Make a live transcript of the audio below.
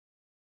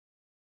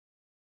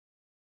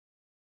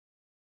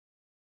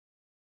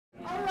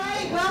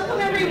Welcome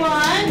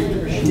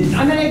everyone.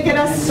 I'm going to get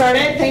us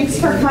started. Thanks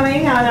for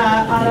coming on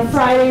a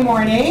Friday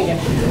morning.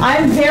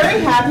 I'm very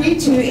happy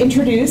to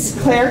introduce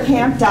Claire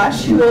Kamp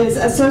Dush, who is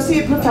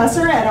Associate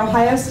Professor at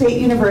Ohio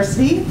State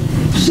University.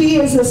 She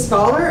is a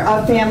scholar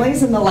of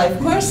families in the life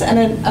course and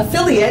an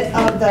affiliate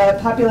of the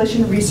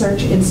Population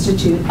Research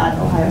Institute at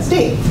Ohio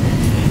State.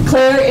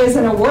 Claire is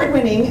an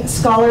award-winning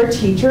scholar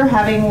teacher,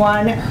 having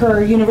won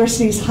her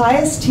university's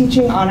highest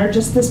teaching honor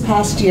just this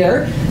past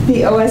year,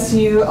 the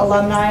OSU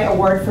Alumni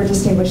Award for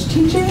Distinguished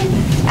Teaching,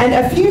 and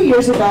a few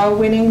years ago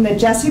winning the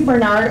Jesse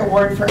Bernard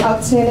Award for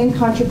Outstanding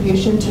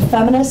Contribution to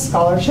Feminist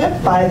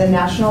Scholarship by the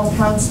National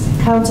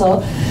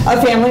Council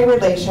of Family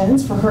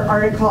Relations for her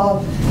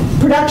article,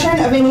 Production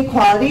of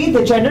Inequality,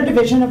 the Gender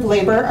Division of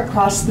Labor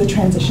Across the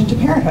Transition to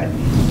Parenthood.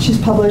 She's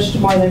published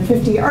more than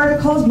 50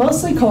 articles,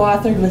 mostly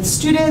co-authored with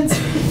students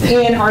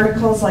in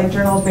articles like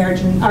Journal of Marriage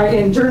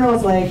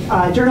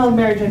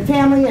and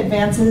Family,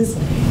 Advances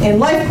in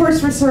Life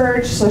Course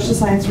Research, Social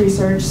Science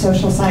Research,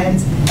 Social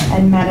Science,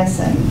 and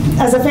Medicine.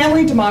 As a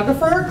family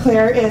demographer,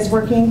 Claire is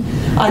working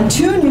on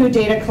 2 new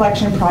data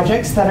collection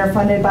projects that are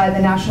funded by the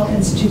National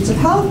Institutes of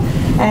Health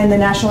and the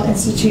National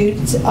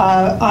Institute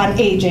on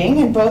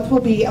Aging, and both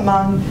will be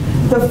among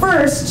the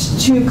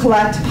first to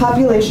collect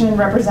population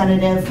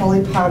representative,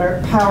 fully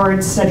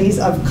powered studies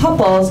of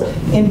couples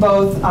in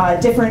both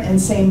different and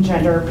same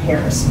gender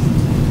pairs.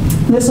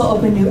 This will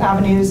open new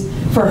avenues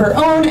for her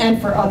own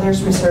and for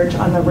others' research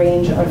on the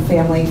range of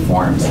family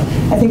forms.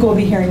 I think we'll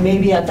be hearing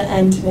maybe at the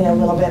end today a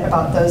little bit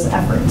about those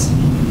efforts.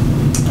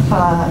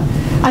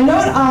 I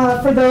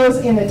note for those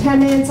in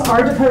attendance,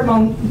 our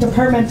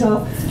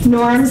departmental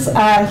norms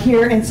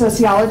here in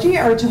sociology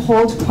are to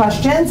hold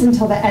questions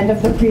until the end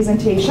of the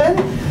presentation.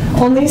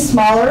 Only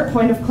smaller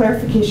point of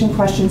clarification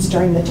questions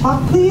during the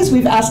talk, please.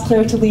 We've asked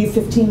Claire to leave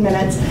 15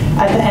 minutes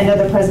at the end of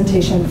the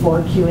presentation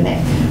for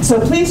Q&A. So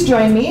please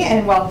join me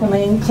in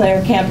welcoming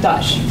Claire Kamp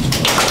Dush.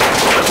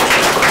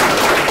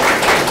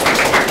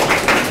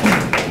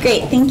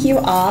 Great, thank you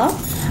all.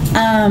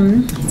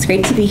 It's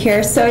great to be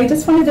here. So I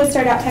just wanted to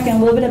start out talking a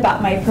little bit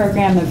about my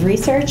program of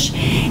research.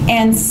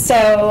 And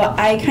so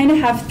I kind of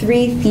have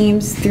 3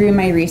 themes through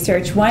my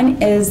research.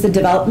 One is the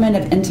development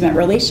of intimate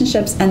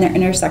relationships and their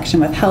intersection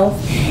with health,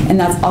 and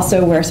that's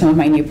also where some of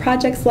my new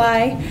projects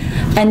lie.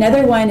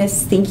 Another one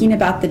is thinking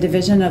about the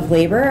division of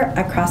labor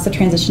across the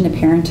transition to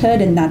parenthood,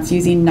 and that's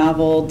using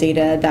novel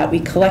data that we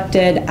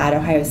collected at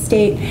Ohio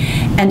State.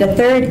 And a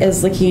third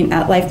is looking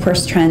at life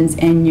course trends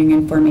in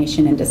union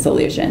formation and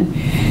dissolution.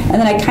 And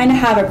then I kind of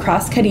have a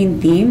cross-cutting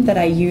theme that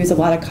I use a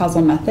lot of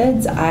causal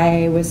methods.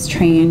 I was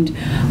trained,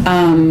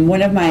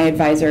 one of my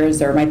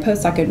advisors or my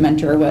postdoc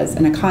mentor was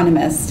an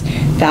economist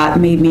that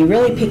made me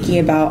really picky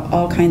about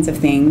all kinds of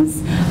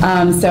things.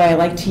 So I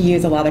like to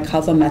use a lot of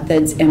causal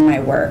methods in my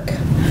work.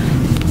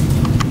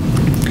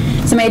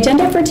 So my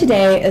agenda for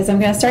today is I'm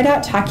going to start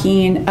out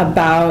talking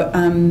about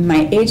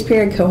my age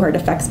period cohort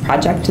effects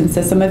project. And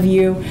so some of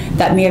you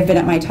that may have been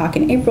at my talk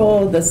in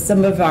April, this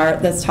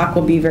talk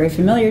will be very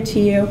familiar to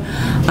you.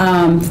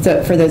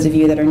 So for those of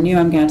you that are new,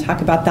 I'm going to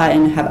talk about that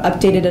and have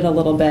updated it a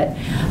little bit.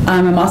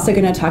 I'm also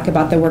going to talk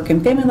about the work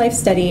and family life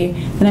study.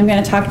 Then I'm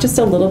going to talk just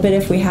a little bit,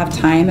 if we have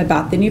time,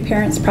 about the New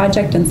Parents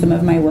Project and some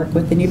of my work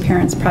with the New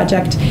Parents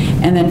Project.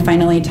 And then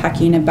finally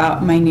talking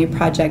about my new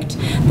project,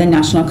 the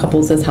National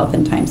Couples as Health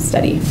and Time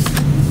Study.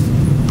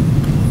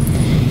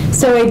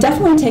 So I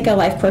definitely take a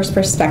life course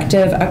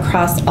perspective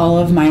across all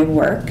of my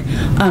work,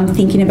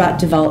 thinking about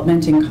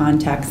development and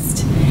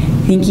context,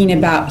 thinking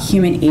about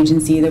human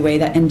agency, the way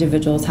that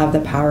individuals have the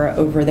power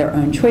over their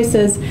own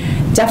choices,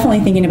 definitely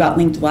thinking about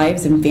linked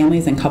lives and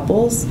families and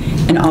couples,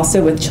 and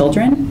also with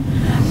children,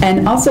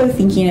 and also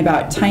thinking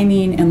about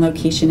timing and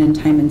location and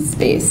time and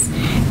space.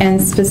 And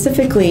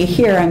specifically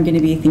here, I'm going to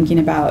be thinking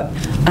about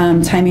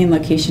timing,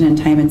 location, and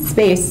time and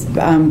space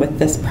with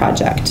this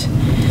project.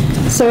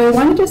 So I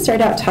wanted to start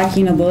out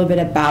talking a little bit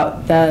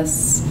about the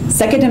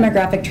second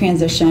demographic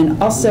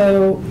transition,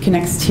 also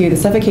connects to the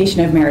suffocation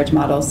of marriage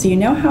models. So you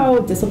know how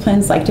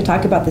disciplines like to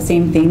talk about the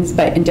same things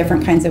but in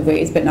different kinds of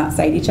ways but not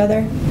cite each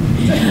other?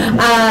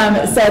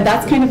 So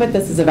that's kind of what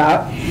this is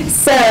about.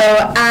 So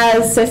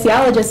as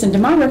sociologists and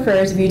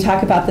demographers, we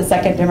talk about the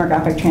second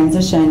demographic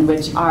transition,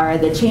 which are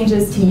the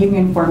changes to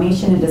union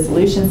formation and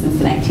dissolution since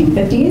the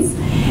 1950s,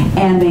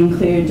 and they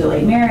include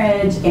delayed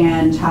marriage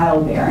and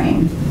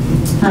childbearing.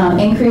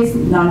 Increased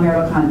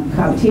non-marital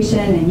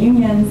cohabitation in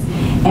unions,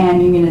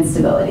 and union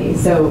instability.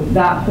 So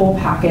that whole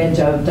package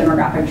of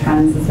demographic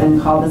trends has been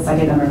called the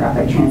second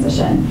demographic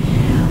transition.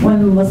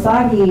 When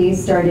Lasagi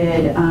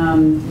started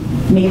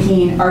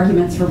making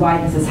arguments for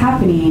why this is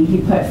happening, he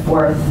put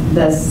forth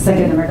this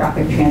second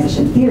demographic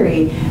transition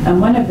theory,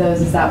 and one of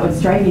those is that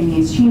what's driving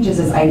these changes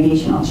is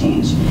ideational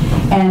change.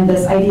 And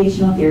this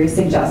ideational theory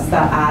suggests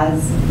that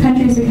as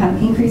countries become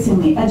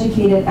increasingly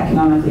educated,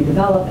 economically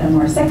developed, and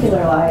more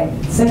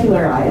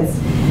secularized,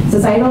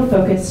 societal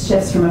focus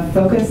shifts from a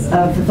focus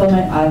of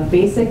fulfillment of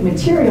basic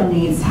material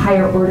needs to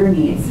higher order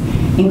needs,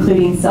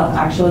 including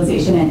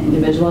self-actualization and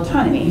individual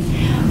autonomy.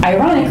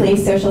 Ironically,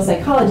 social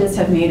psychologists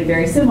have made a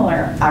very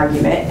similar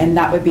argument, and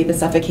that would be the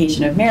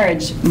suffocation of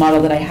marriage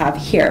model that I have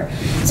here.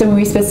 So when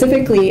we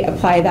specifically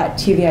apply that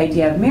to the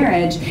idea of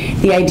marriage,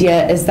 the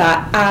idea is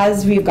that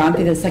as we've gone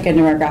through the second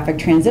demographic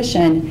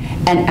transition,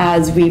 and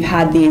as we've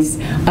had these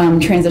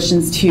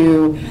transitions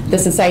to the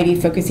society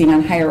focusing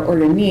on higher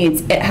order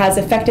needs, it has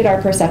affected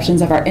our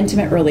perceptions of our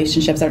intimate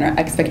relationships and our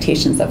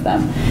expectations of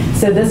them.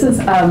 So this is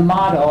a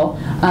model,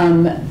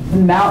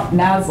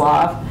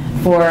 Maslow,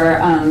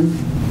 for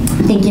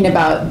thinking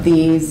about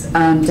these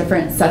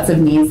different sets of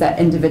needs that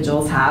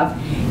individuals have.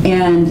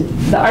 And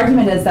the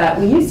argument is that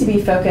we used to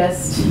be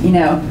focused,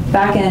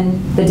 back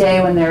in the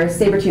day when there were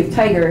saber-toothed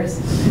tigers,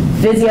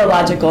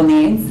 physiological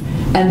needs.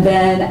 And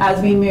then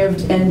as we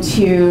moved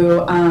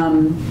into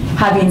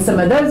having some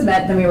of those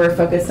met, then we were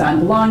focused on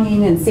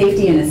belonging and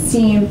safety and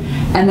esteem.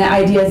 And the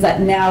idea is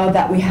that now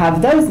that we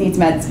have those needs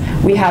met,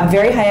 we have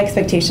very high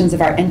expectations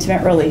of our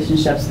intimate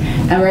relationships.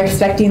 And we're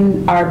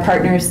expecting our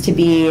partners to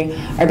be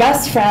our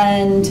best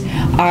friend,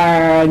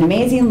 an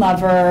amazing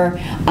lover,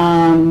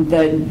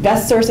 the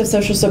best source of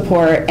social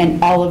support,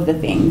 and all of the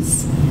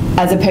things.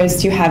 As opposed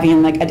to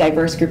having like a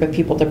diverse group of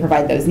people to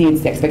provide those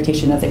needs, the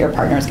expectation is that your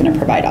partner is going to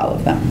provide all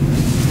of them.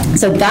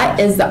 So that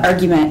is the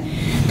argument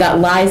that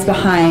lies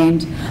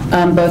behind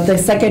both the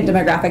second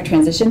demographic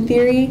transition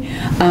theory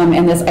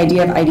and this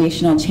idea of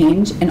ideational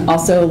change, and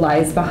also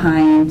lies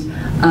behind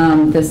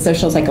the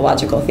social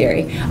psychological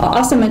theory. I'll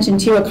also mention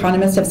too,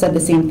 economists have said the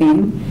same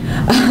thing.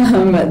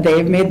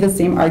 They've made the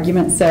same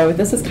argument. So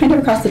this is kind of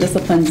across the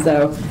disciplines,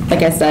 though.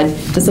 Like I said,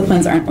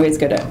 disciplines aren't always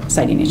good at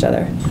citing each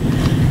other.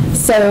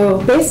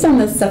 So based on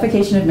the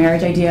suffocation of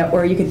marriage idea,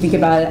 or you could think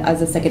about it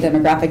as a second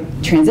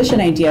demographic transition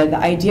idea, the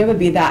idea would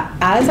be that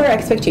as our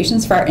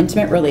expectations for our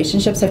intimate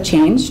relationships have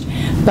changed,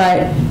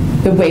 but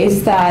the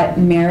ways that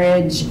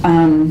marriage,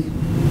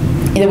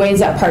 the ways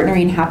that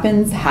partnering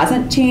happens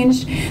hasn't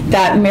changed,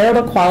 that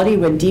marital quality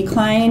would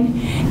decline,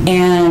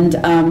 and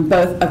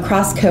both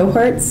across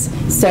cohorts,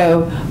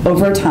 so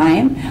over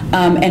time,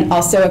 and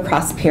also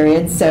across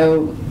periods.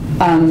 So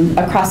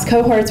across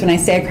cohorts, when I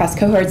say across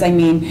cohorts, I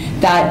mean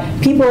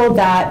that people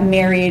that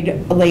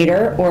married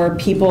later or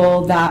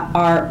people that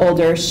are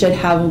older should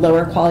have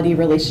lower quality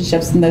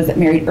relationships than those that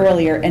married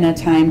earlier in a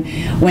time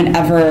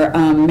whenever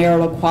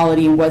marital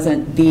quality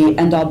wasn't the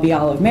end-all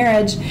be-all of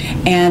marriage.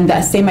 And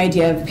that same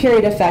idea of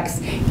period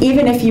effects,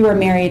 even if you were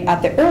married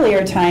at the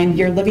earlier time,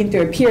 you're living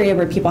through a period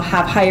where people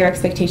have higher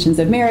expectations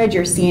of marriage,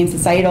 you're seeing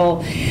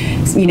societal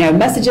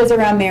messages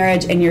around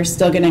marriage, and you're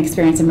still going to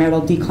experience a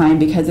marital decline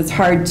because it's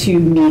hard to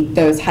meet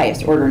those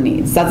highest order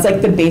needs. That's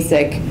like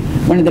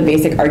one of the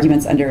basic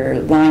arguments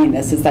underlying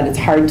this, is that it's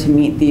hard to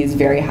meet these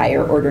very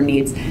higher order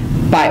needs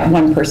by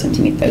one person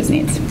to meet those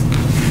needs.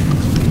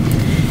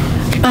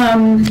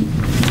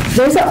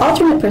 There's an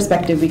alternate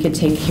perspective we could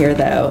take here,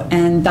 though,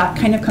 and that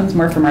kind of comes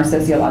more from our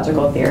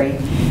sociological theory.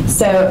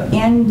 So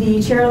Andy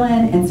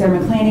Cherlin and Sarah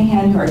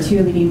McClanahan, who are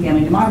two leading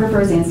family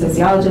demographers and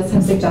sociologists,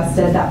 have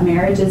suggested that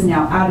marriage is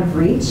now out of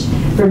reach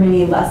for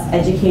many less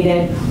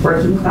educated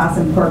working class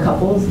and poor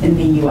couples in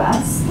the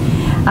U.S.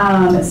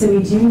 So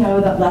we do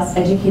know that less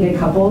educated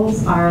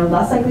couples are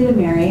less likely to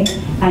marry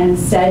and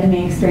instead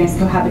may experience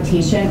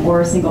cohabitation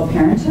or single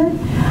parenthood.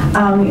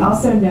 We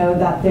also know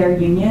that their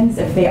unions,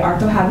 if they are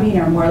cohabiting,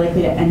 are more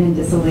likely to end in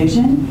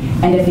dissolution,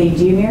 and if they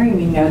do marry,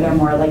 we know they're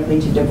more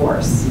likely to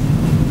divorce.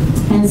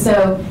 And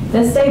so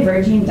this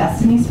diverging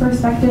destinies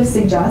perspective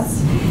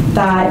suggests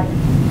that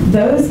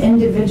those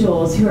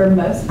individuals who are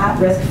most at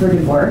risk for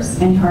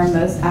divorce and who are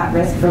most at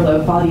risk for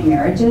low quality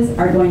marriages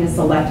are going to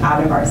select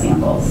out of our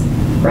samples,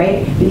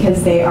 right?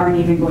 Because they aren't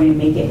even going to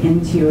make it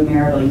into a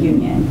marital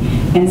union.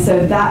 And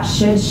so that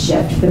should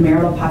shift the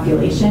marital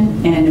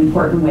population in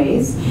important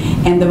ways.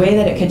 And the way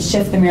that it could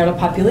shift the marital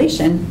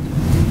population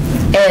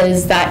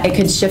is that it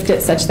could shift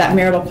it such that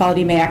marital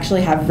quality may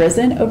actually have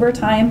risen over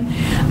time,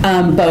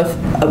 both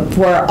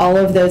for all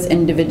of those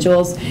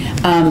individuals,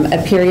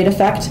 a period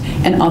effect,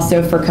 and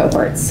also for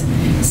cohorts.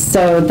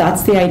 So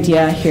that's the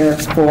idea here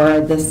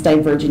for this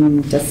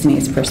diverging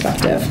destinies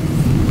perspective.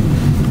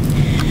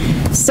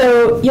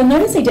 So you'll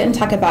notice I didn't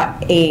talk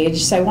about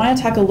age, so I want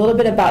to talk a little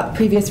bit about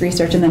previous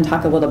research and then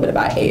talk a little bit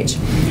about age.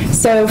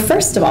 So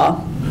first of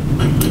all,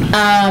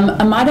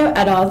 Amato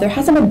et al., there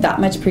hasn't been that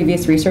much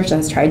previous research that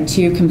has tried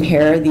to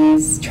compare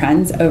these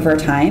trends over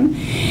time.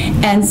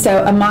 And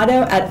so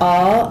Amato et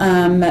al.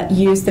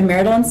 Used the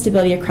marital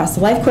instability across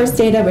the life course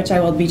data, which I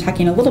will be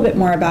talking a little bit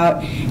more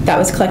about, that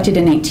was collected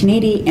in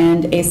 1980,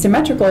 and a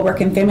symmetrical work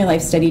and family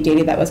life study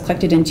data that was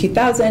collected in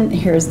 2000.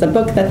 Here's the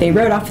book that they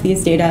wrote off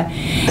these data.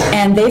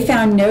 And they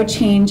found no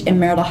change in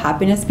marital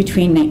happiness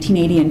between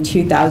 1980 and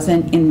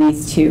 2000 in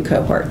these two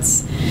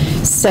cohorts.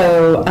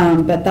 So,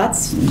 but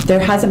there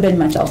hasn't been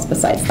much else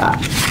besides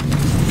that.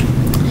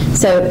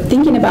 So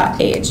thinking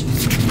about age.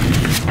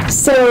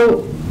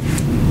 So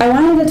I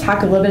wanted to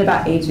talk a little bit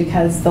about age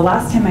because the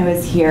last time I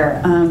was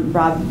here,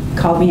 Rob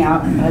called me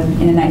out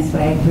in a nice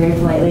way, very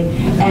politely,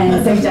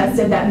 and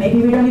suggested that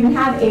maybe we don't even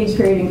have age,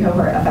 period, and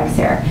cohort effects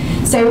here.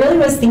 So I really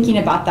was thinking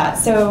about that.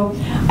 So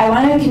I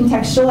want to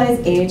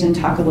contextualize age and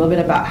talk a little bit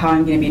about how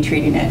I'm going to be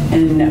treating it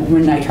and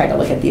when I try to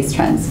look at these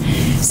trends.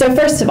 So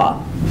first of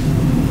all,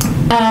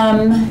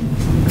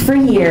 for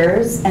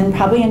years, and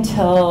probably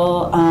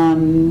until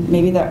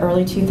maybe the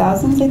early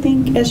 2000s, I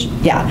think-ish,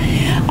 yeah,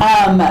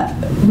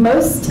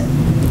 most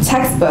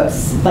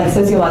textbooks, like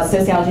sociology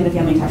of the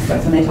family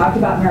textbooks, when they talked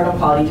about marital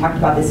quality, talked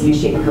about this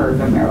U-shaped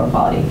curve of marital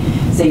quality.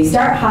 So you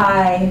start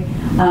high,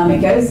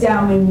 it goes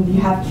down when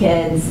you have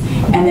kids,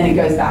 and then it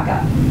goes back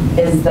up,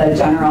 is the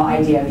general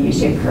idea of the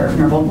U-shaped curve.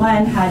 Nerval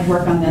Glenn had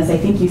work on this, I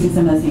think using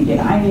some of the same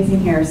data I'm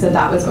using here, so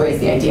that was always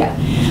the idea.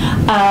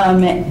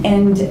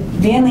 And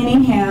Van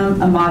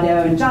Leaningham,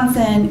 Amato, and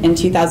Johnson in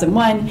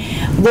 2001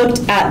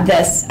 looked at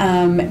this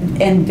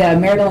and the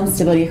marital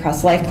instability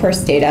across life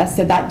course data.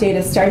 So that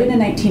data started in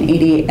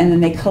 1980, and then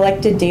they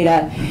collected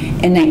data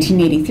in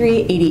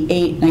 1983,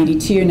 88,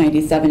 92,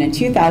 97, and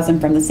 2000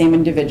 from the same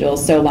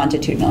individuals, so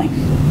longitudinally.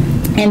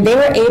 And they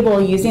were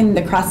able, using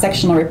the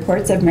cross-sectional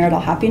reports of marital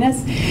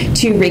happiness,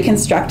 to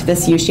reconstruct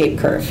this U-shaped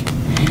curve.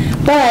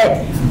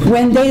 But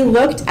when they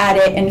looked at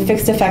it in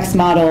fixed effects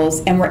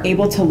models and were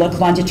able to look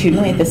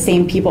longitudinally at the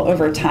same people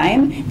over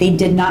time, they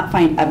did not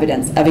find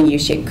evidence of a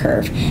U-shaped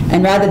curve.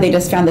 And rather, they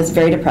just found this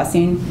very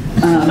depressing,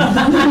 it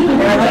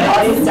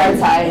always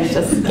starts high and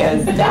just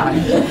goes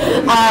down.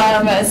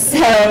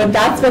 So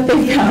that's what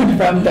they found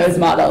from those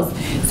models.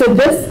 So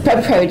this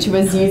approach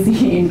was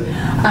using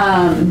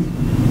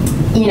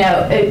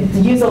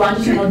used the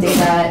longitudinal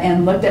data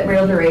and looked at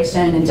real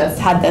duration and just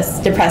had this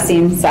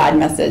depressing, sad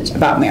message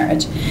about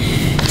marriage.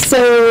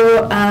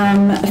 So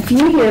a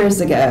few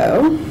years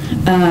ago,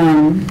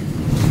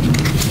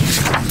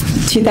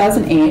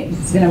 2008,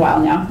 it's been a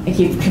while now, I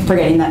keep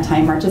forgetting that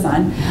time marches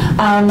on,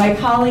 my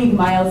colleague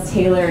Miles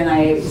Taylor and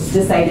I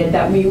decided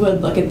that we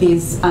would look at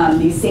these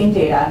same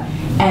data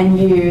and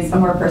use a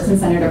more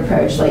person-centered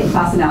approach like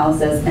class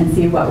analysis and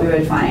see what we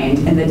would find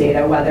in the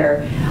data,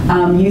 whether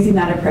using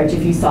that approach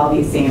if you saw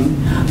these same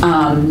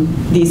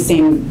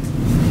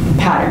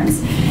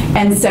patterns.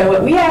 And so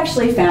what we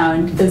actually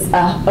found is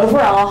an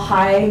overall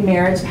high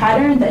marriage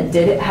pattern that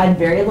had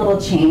very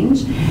little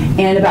change,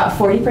 and about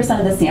 40%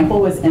 of the sample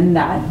was in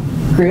that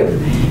group.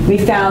 We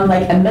found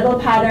like a middle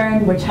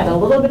pattern which had a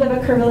little bit of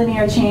a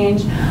curvilinear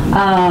change,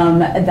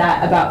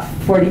 that about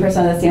 40%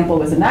 of the sample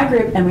was in that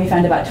group, and we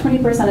found about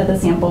 20% of the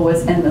sample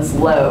was in this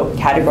low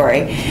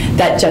category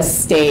that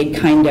just stayed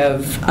kind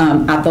of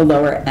at the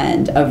lower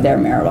end of their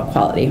marital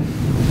quality.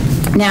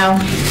 Now,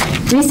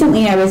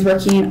 recently I was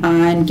working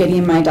on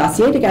getting my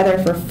dossier together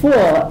for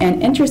full,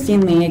 and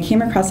interestingly I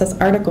came across this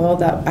article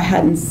that I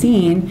hadn't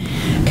seen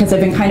because I've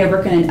been kind of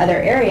working in other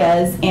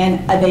areas, and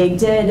they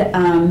did,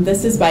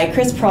 this is by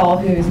Chris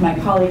Prohl, who's my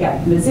colleague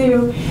at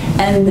Mizzou,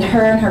 and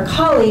her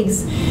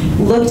colleagues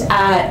looked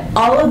at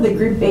all of the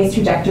group-based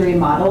trajectory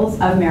models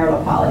of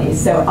marital quality,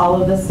 so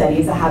all of the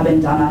studies that have been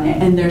done on it,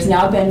 and there's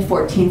now been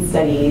 14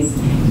 studies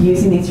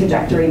using these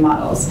trajectory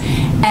models.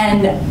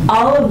 And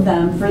all of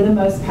them, for the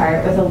most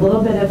part, with a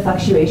little bit of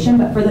fluctuation,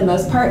 but for the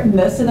most part,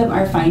 most of them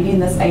are finding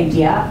this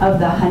idea of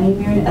the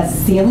honeymoon as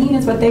ceiling,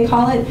 is what they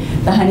call it,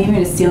 the honeymoon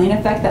as ceiling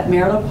effect, that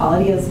marital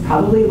quality is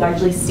probably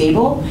largely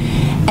stable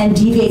and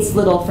deviates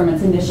little from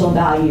its initial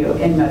value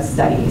in most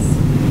studies.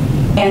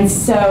 And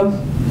so,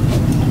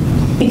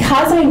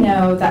 because I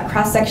know that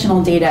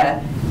cross-sectional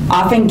data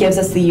often gives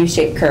us the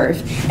U-shaped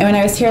curve. And when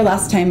I was here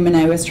last time, when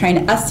I was trying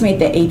to estimate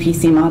the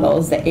APC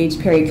models, the age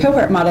period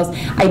cohort models,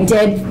 I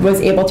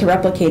was able to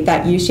replicate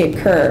that U-shaped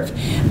curve.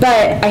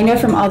 But I know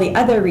from all the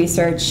other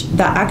research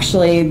that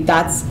actually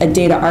that's a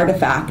data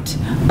artifact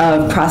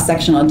of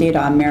cross-sectional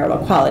data on marital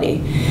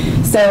quality.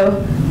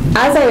 So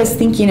as I was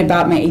thinking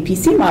about my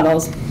APC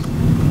models,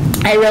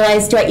 I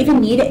realized, do I even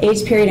need an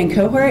age period and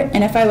cohort?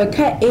 And if I would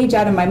cut age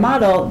out of my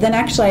model, then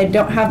actually I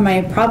don't have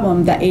my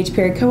problem that age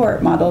period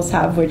cohort models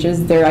have, which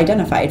is they're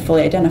identified,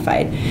 fully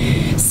identified.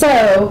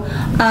 So,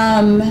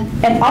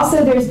 and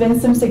also there's been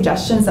some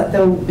suggestions that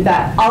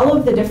that all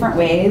of the different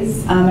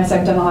ways, so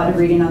I've done a lot of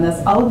reading on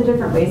this, all of the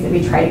different ways that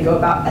we try to go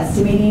about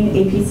estimating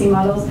APC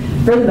models,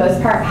 for the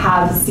most part,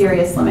 have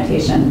serious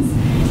limitations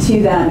to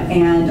them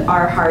and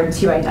are hard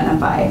to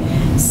identify.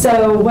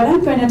 So what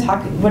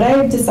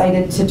I've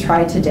decided to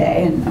try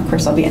today, and of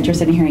course I'll be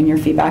interested in hearing your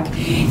feedback,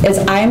 is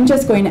I'm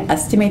just going to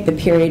estimate the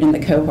period and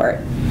the cohort.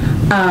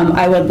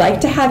 I would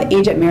like to have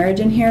age at marriage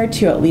in here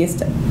to at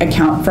least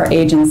account for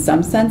age in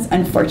some sense.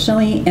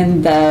 Unfortunately,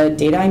 in the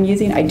data I'm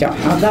using, I don't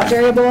have that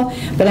variable,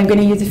 but I'm going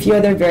to use a few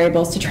other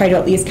variables to try to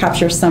at least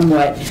capture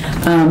somewhat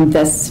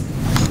this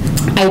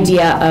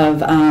idea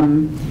of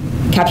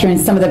capturing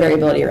some of the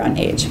variability around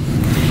age.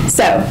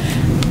 So,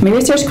 my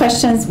research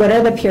questions: what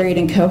are the period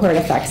and cohort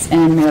effects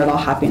in marital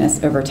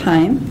happiness over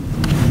time?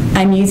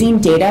 I'm using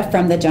data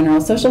from the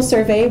General Social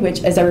Survey,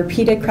 which is a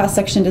repeated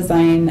cross-section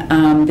design.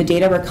 The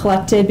data were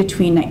collected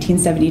between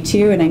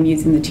 1972, and I'm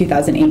using the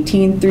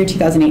 2018 through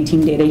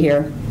 2018 data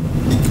here.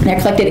 They're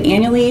collected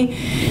annually,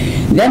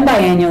 then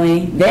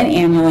biannually, then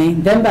annually,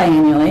 then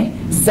biannually.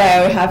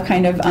 So we have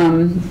kind of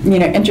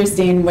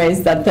interesting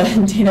ways that the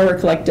data were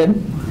collected.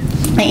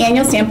 The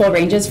annual sample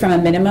ranges from a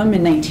minimum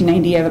in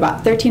 1990 of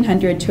about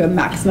 1,300 to a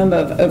maximum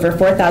of over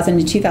 4,000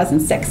 to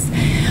 2006.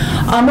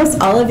 Almost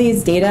all of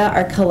these data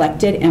are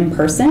collected in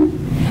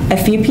person. A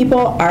few people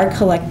are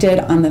collected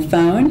on the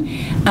phone.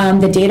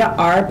 The data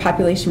are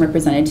population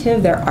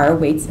representative. There are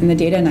weights in the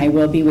data, and I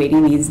will be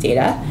weighting these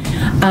data.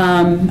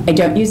 I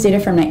don't use data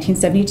from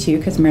 1972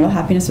 because marital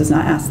happiness was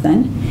not asked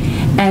then.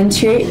 And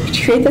to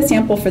create the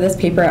sample for this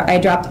paper, I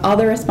dropped all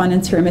the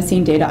respondents who are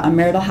missing data on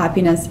marital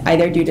happiness,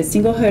 either due to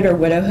singlehood or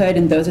widowhood,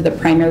 and those are the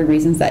primary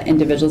reasons that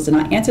individuals did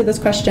not answer this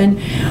question,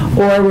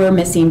 or were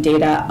missing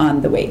data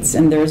on the weights.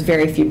 And there's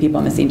very few people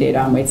missing data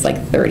on weights,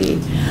 like 30.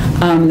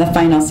 The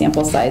final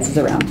sample size is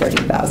around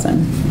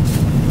 30,000.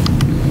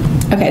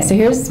 Okay, so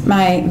here's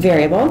my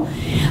variable.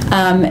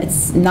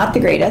 It's not the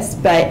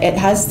greatest, but it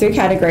has 3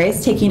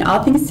 categories. Taking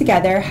all things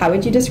together, how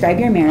would you describe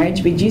your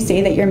marriage? Would you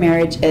say that your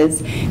marriage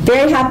is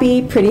very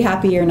happy, pretty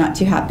happy, or not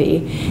too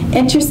happy?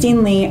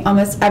 Interestingly,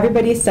 almost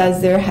everybody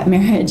says their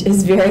marriage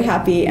is very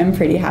happy and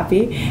pretty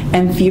happy,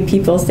 and few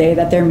people say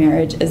that their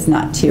marriage is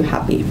not too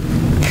happy.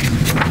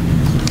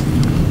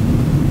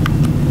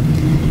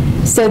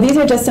 So these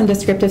are just some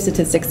descriptive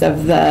statistics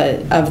of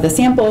the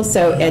sample.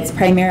 So it's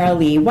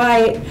primarily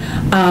white,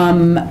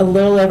 a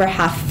little over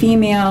half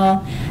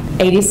female,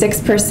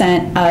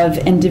 86% of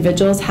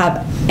individuals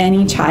have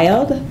any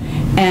child,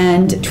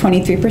 and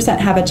 23%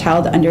 have a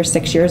child under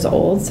 6 years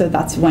old. So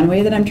that's one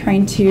way that I'm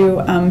trying to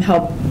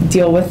help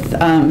deal with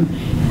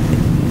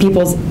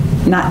people's,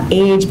 not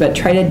age, but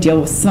try to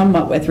deal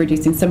somewhat with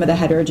reducing some of the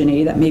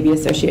heterogeneity that may be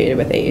associated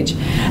with age.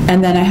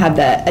 And then I have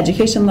the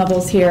education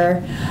levels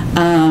here.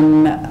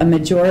 A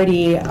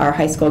majority are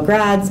high school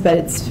grads, but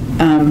it's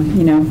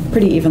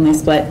pretty evenly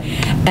split.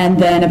 And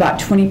then about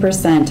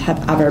 20%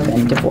 have ever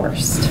been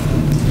divorced.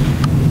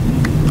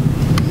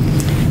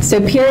 So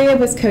period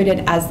was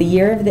coded as the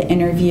year of the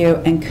interview,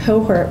 and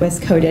cohort was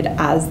coded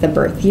as the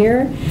birth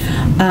year.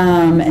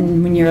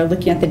 And when you're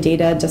looking at the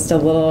data, just a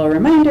little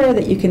reminder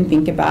that you can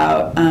think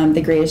about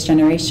the greatest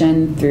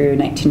generation through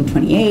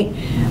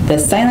 1928, the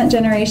silent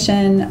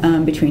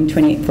generation between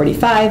 28 and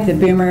 45, the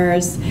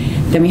boomers,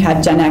 then we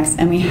have Gen X,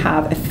 and we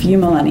have a few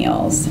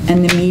millennials,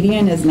 and the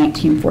median is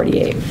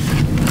 1948.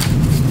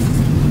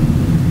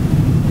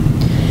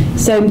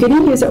 So I'm going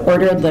to use an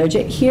ordered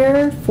logit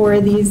here for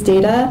these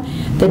data.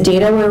 The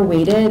data were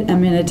weighted.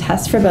 I'm going to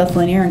test for both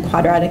linear and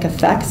quadratic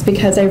effects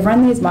because I've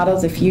run these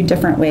models a few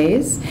different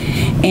ways.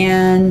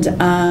 And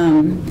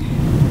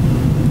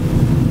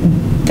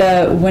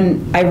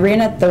when I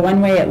ran it the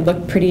one way, it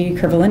looked pretty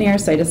curvilinear,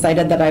 so I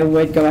decided that I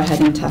would go ahead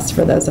and test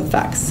for those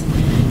effects.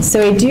 So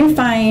I do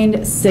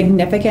find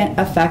significant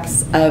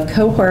effects of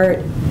cohort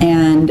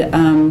and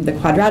the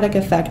quadratic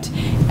effect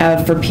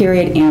for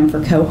period and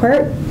for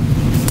cohort.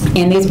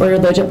 And these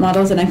ordered logit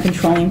models, and I'm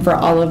controlling for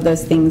all of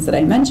those things that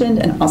I mentioned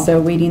and also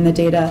weighting the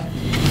data.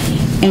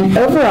 And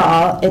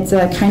overall, it's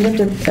a kind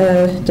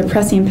of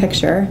depressing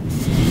picture.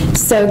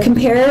 So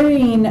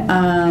comparing,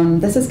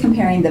 this is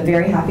comparing the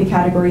very happy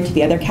category to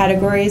the other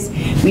categories.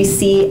 We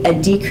see a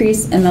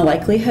decrease in the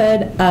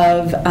likelihood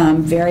of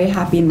very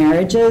happy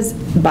marriages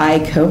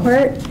by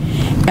cohort.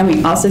 And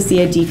we also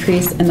see a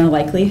decrease in the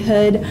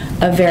likelihood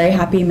of very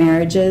happy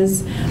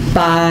marriages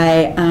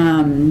by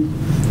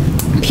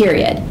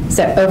period.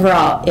 So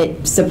overall,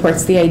 it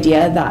supports the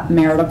idea that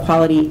marital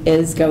quality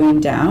is going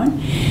down.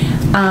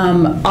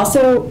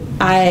 Also,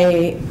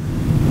 I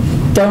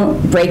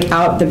don't break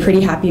out the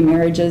pretty happy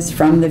marriages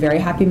from the very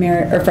happy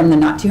marriage, or from the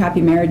not too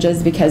happy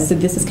marriages, because so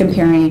this is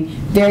comparing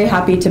very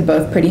happy to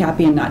both pretty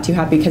happy and not too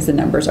happy because the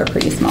numbers are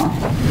pretty small.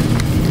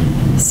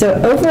 So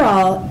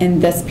overall, in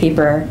this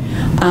paper,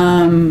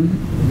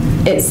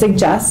 it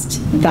suggests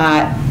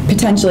that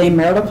potentially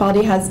marital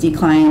quality has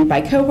declined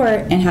by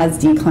cohort and has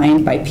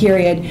declined by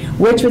period,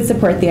 which would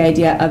support the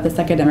idea of the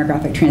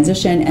psychodemographic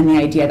transition and the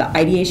idea that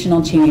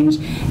ideational change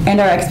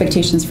and our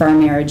expectations for our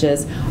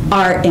marriages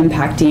are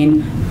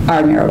impacting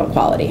our marital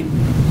quality.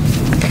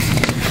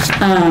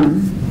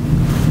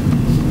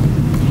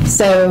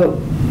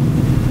 So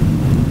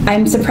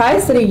I'm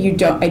surprised that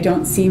I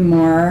don't see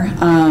more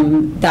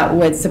that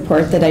would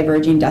support the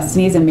diverging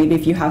destinies, and maybe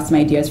if you have some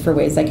ideas for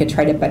ways I could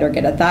try to better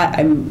get at that,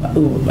 I'm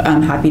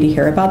happy to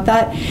hear about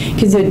that,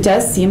 because it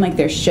does seem like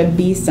there should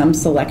be some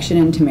selection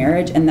into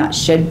marriage, and that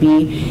should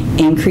be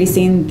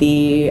increasing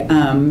the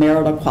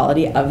marital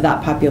quality of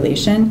that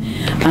population,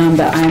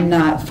 but I'm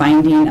not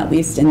finding, at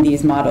least in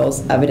these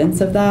models, evidence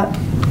of that.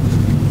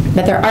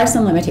 But there are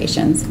some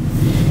limitations.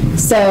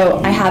 So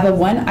I have a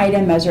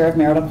one-item measure of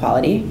marital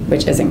quality,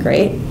 which isn't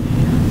great.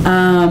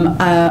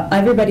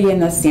 Everybody in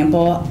this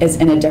sample is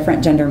in a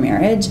different gender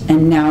marriage,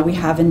 and now we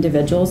have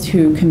individuals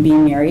who can be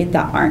married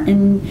that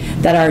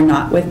are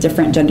not with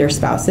different gender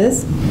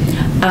spouses.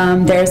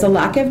 There's a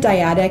lack of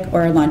dyadic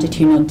or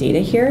longitudinal data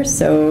here,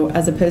 so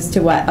as opposed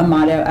to what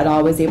Amato et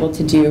al. Was able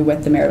to do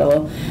with the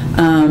marital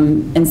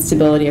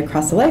instability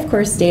across the life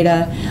course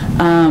data,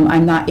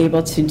 I'm not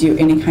able to do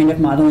any kind of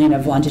modeling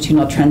of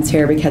longitudinal trends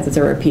here because it's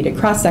a repeated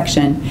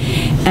cross-section.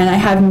 And I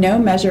have no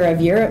measure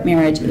of year at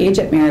marriage, age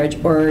at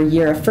marriage, or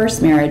year of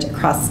first marriage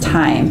across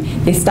time.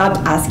 They stopped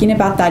asking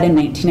about that in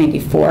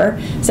 1994,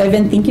 so I've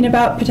been thinking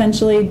about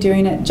potentially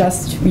doing it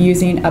just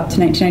using up to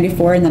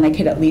 1994, and then I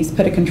could at least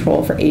put a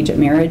control for age at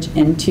marriage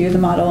into the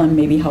model and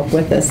maybe help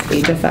with this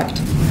age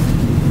effect,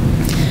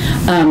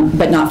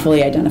 but not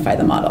fully identify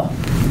the model.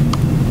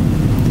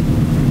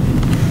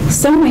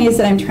 Some ways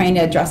that I'm trying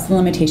to address the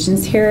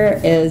limitations here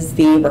is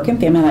the work and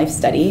family life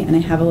study, and I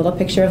have a little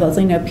picture of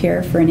Leslie Knope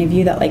here for any of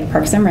you that like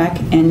Parks and Rec,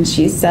 and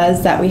she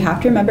says that we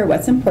have to remember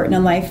what's important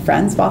in life: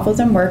 friends,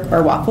 waffles, and work,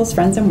 or waffles,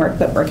 friends, and work,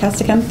 but work has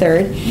to come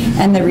third.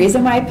 And the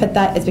reason why I put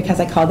that is because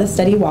I call this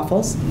study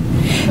Waffles.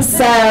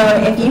 So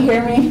if you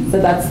hear me,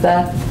 so that's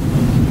the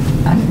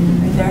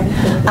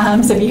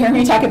so if you hear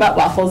me talk about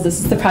waffles, this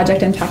is the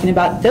project I'm talking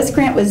about. This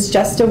grant was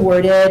just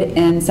awarded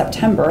in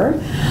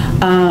September,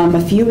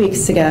 a few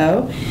weeks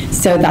ago,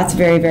 so that's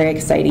very, very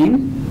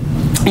exciting.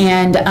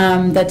 And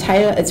the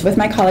title, it's with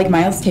my colleague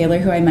Miles Taylor,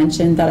 who I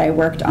mentioned that I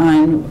worked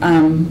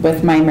on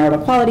with my marital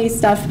quality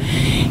stuff,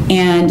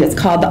 and it's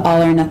called the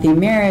All or Nothing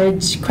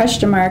Marriage,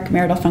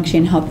 Marital Function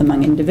and Health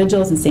Among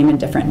Individuals and Same and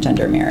Different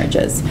Gender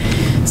Marriages.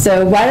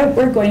 So what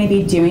we're going to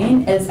be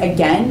doing is,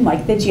 again,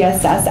 like the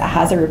GSS, it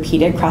has a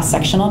repeated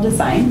cross-sectional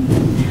design.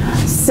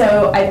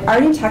 So I've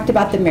already talked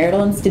about the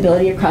marital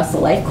instability across the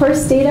life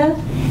course data,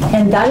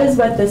 and that is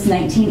what this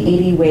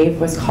 1980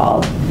 wave was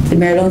called, the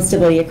marital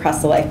instability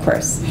across the life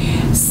course.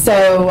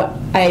 So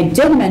I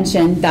did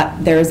mention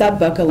that there's that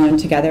book, Alone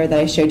Together, that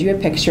I showed you a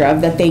picture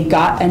of, that they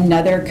got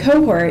another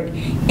cohort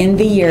in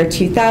the year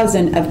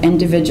 2000 of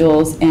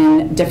individuals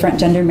in different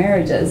gender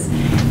marriages,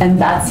 and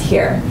that's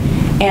here.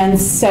 And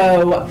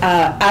so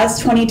as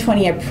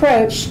 2020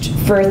 approached,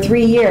 for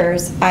 3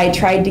 years, I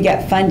tried to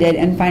get funded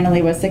and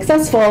finally was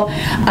successful,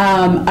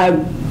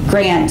 a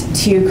grant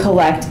to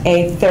collect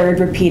a third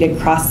repeated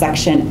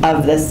cross-section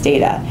of this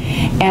data.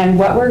 And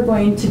what we're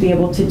going to be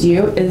able to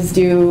do is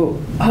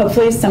do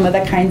hopefully some of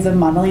the kinds of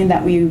modeling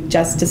that we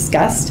just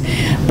discussed,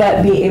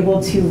 but be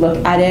able to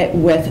look at it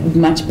with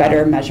much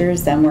better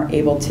measures than we're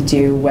able to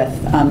do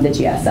with the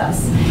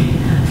GSS.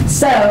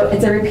 So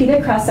it's a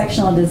repeated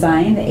cross-sectional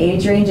design. The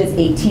age range is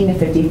 18 to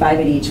 55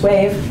 at each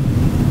wave.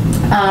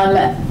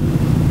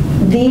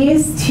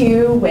 These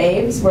two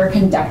waves were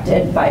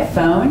conducted by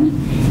phone.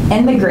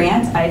 In the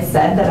grant, I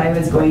said that I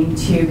was going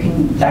to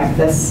conduct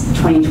this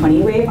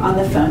 2020 wave on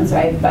the phone, so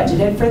I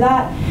budgeted for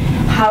that.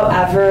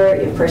 However,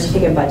 of course, you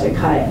take a budget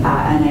cut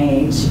at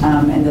NIH.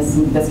 In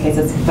this case,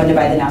 it's funded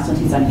by the National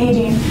Institutes on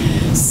Aging.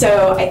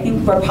 So I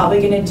think we're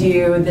probably going to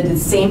do the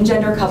same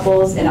gender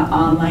couples in an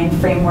online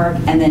framework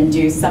and then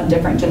do some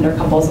different gender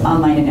couples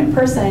online and in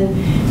person,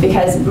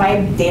 because my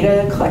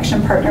data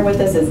collection partner with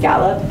this is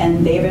Gallup,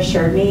 and they've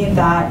assured me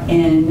that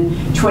in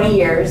 20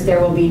 years there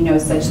will be no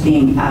such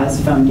thing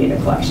as phone data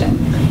collection,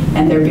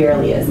 and there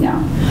barely is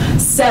now.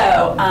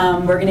 So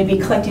we're going to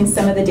be collecting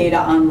some of the data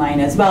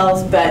online as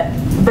well, but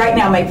right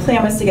now my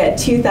plan was to get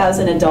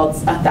 2,000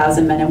 adults,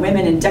 1,000 men and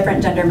women in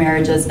different gender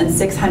marriages, and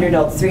 600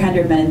 adults,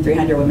 300 men and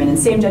 300 women in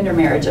same gender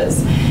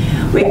marriages.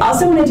 We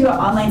also want to do an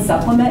online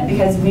supplement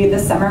because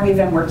this summer we've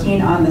been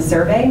working on the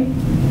survey,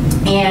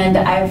 and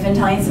I've been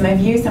telling some of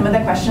you some of the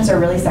questions are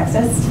really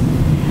sexist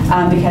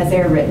because they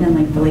were written in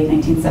like the late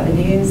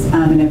 1970s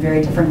in a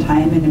very different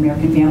time in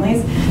American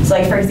families. So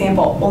like, for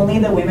example, only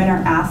the women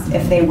are asked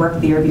if they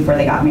worked the year before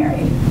they got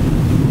married.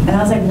 And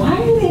I was like, why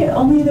are they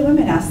only the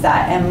women asked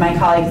that? And my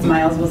colleague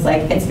Miles was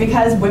like, it's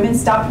because women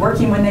stopped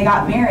working when they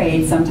got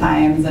married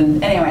sometimes.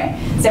 And anyway,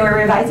 so we're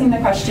revising the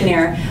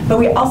questionnaire, but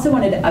we also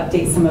wanted to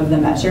update some of the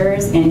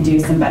measures and do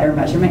some better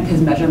measurement,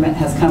 because measurement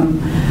has come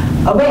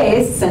a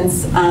ways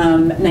since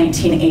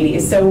 1980.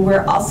 So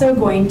we're also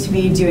going to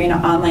be doing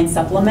an online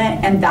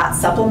supplement, and that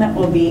supplement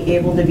will be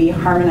able to be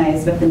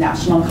harmonized with the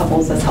National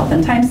Couples as Health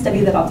and Time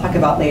study that I'll talk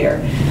about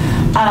later.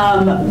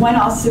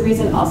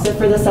 Reason also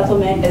for the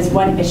supplement is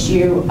one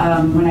issue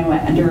when I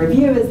went under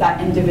review is that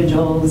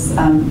individuals,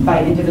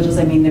 by individuals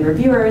I mean the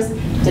reviewers,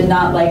 did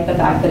not like the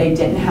fact that I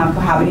didn't have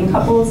cohabiting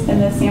couples in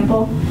this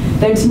sample.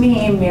 Though to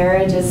me,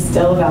 marriage is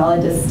still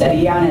valid to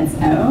study on its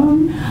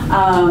own,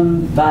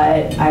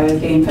 but I was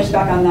getting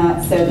pushback on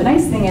that. So the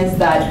nice thing is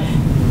that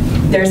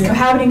there's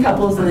cohabiting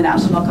couples in the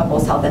National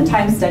Couples Health and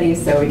Time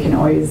studies, so we can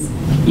always,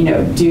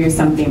 do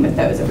something with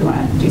those if we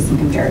want to do some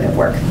comparative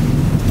work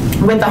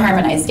with the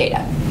harmonized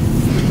data.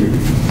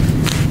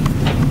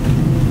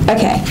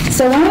 Okay,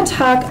 so I want to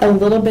talk a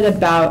little bit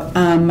about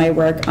my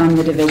work on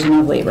the division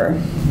of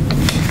labor.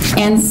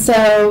 And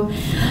so,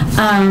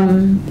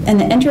 in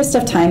the interest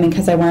of time, and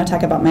because I want to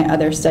talk about my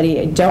other study,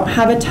 I don't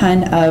have a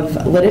ton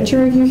of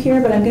literature review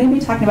here, but I'm going to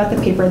be talking about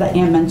the paper that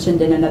Anne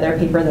mentioned in another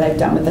paper that I've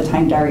done with the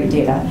time diary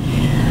data.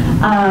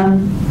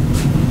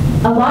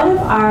 A lot of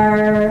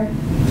our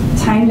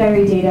time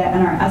diary data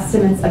and our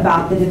estimates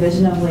about the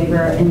division of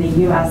labor in the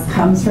U.S.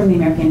 comes from the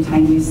American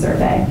Time Use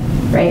Survey,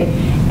 right?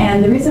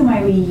 And the reason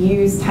why we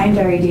use time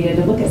diary data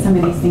to look at some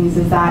of these things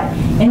is that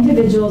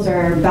individuals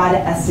are bad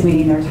at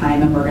estimating their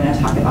time, and we're going to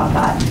talk about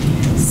that.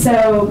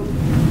 So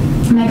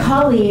my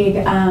colleague,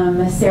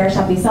 Sarah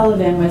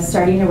Shapley-Sullivan, was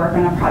starting to work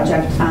on a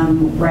project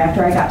right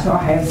after I got to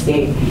Ohio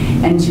State,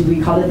 and we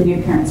called it the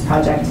New Parents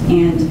Project,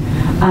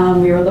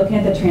 and we were looking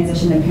at the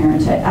transition to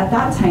parenthood. At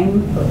that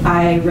time,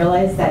 I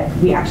realized that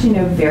we actually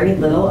know very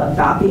little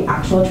about the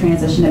actual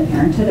transition to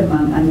parenthood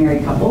among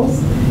unmarried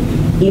couples,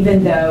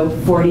 even though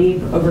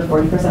over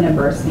 40% of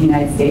births in the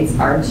United States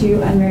are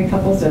to unmarried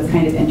couples, so it's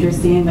kind of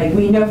interesting. Like,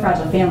 we know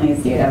fragile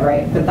families data,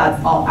 right? But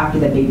that's all after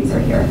the babies are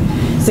here.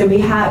 So we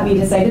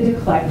decided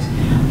to collect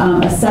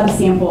a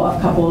subsample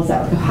of couples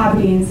that were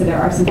cohabiting. So there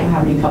are some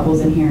cohabiting couples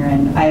in here,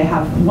 and I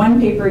have one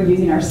paper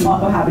using our small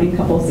cohabiting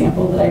couple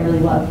sample that I really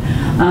love,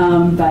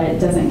 but it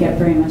doesn't get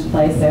very much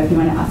play. So if you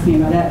want to ask me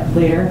about it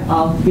later,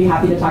 I'll be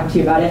happy to talk to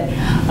you about it.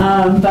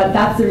 But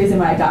that's the reason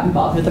why I got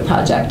involved with the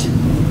project.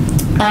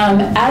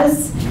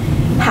 As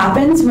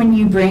happens when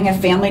you bring a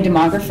family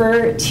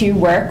demographer to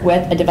work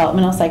with a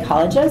developmental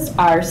psychologist,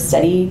 our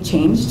study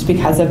changed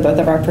because of both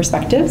of our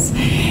perspectives.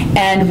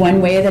 And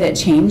one way that it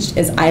changed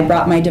is I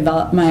brought my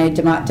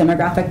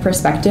demographic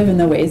perspective and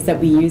the ways that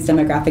we use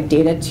demographic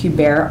data to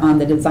bear on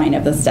the design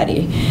of the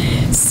study.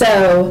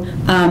 So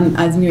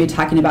I was going to be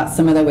talking about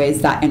some of the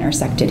ways that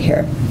intersected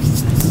here.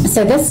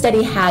 So this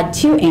study had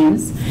two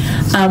aims.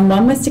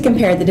 One was to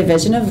compare the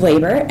division of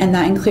labor, and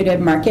that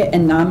included market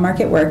and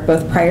non-market work,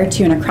 both prior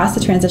to and across the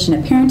transition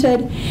of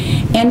parenthood,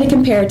 and to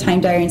compare time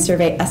diary and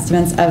survey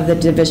estimates of the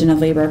division of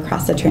labor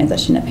across the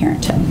transition of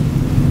parenthood.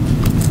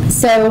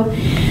 So,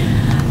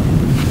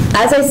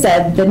 as I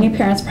said, the New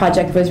Parents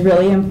Project was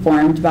really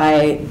informed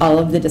by all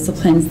of the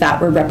disciplines that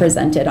were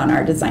represented on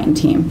our design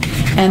team.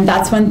 And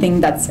that's one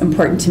thing that's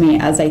important to me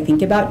as I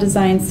think about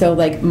design. So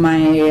like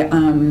I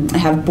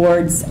have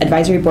boards,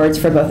 advisory boards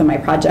for both of my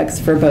projects,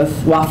 for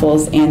both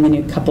Waffles and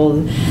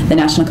the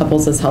National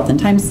Couples' Health and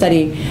Time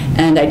Study.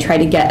 And I try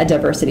to get a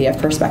diversity of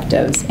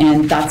perspectives.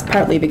 And that's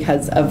partly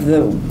because of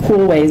the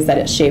cool ways that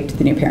it shaped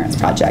the New Parents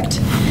Project.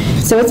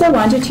 So it's a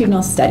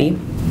longitudinal study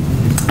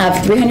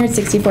of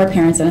 364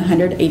 parents and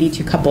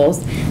 182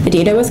 couples. The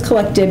data was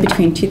collected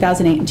between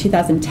 2008 and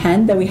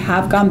 2010, though we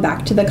have gone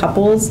back to the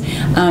couples.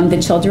 The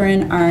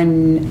children are,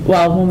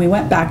 when we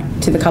went back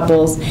to the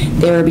couples,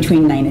 they were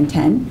between 9 and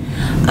 10.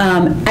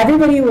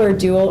 Everybody were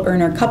dual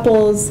earner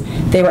couples.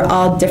 They were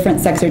all different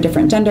sex or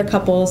different gender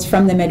couples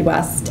from the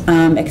Midwest,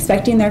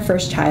 expecting their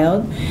first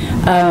child.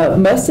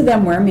 Most of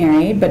them were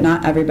married, but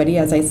not everybody,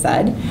 as I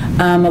said.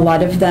 A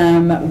lot of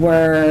them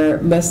were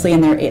mostly in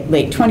their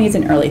late 20s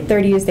and early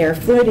 30s. They were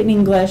fluent in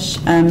English,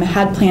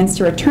 had plans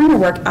to return to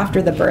work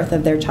after the birth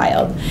of their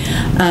child,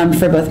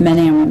 for both men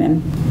and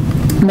women.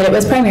 But it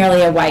was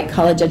primarily a white,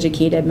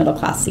 college-educated,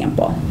 middle-class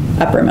sample,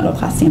 upper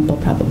middle-class sample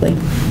probably.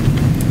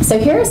 So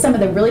here are some of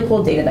the really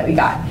cool data that we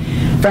got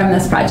from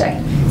this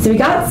project. So we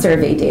got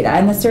survey data,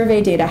 and the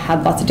survey data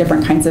had lots of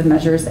different kinds of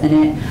measures in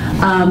it.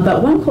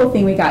 But one cool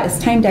thing we got is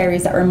time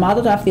diaries that were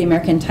modeled off the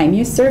American Time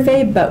Use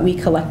Survey, but we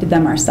collected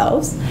them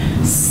ourselves.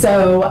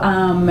 So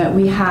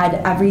we had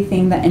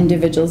everything that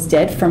individuals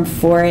did from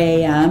 4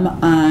 a.m.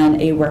 on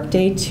a work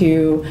day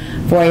to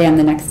 4 a.m.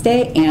 the next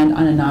day and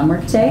on a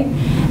non-work day.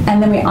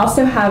 And then we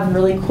also have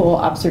really cool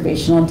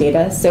observational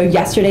data. So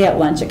yesterday at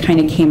lunch, it kind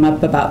of came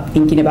up about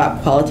thinking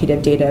about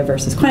qualitative data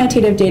versus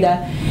quantitative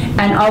data.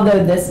 And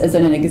although this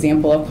isn't an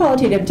example of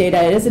qualitative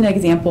data, it is an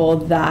example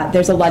that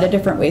there's a lot of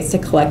different ways to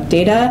collect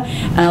data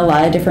and a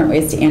lot of different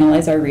ways to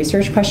analyze our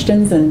research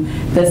questions, and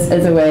this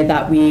is a way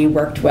that we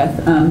worked with.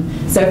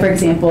 So for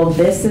example,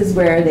 this is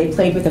where they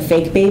played with a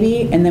fake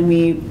baby, and then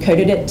we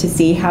coded it to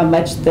see how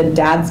much the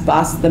dads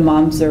bossed the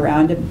moms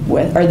around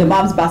with, or the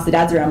moms bossed the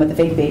dads around with the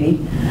fake baby.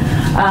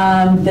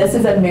 This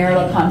is a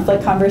marital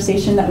conflict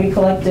conversation that we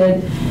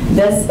collected.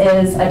 This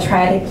is a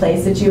triadic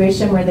play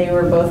situation where they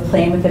were both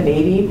playing with the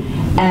baby,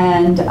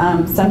 and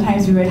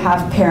sometimes we would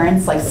have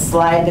parents like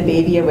slide the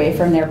baby away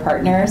from their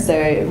partner. So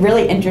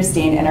really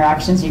interesting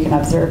interactions you can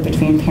observe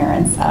between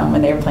parents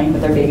when they were playing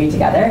with their baby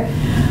together.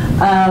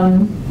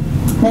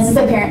 This is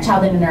a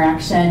parent-child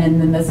interaction, and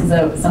then this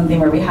is something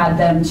where we had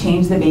them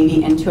change the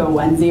baby into a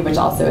onesie, which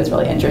also is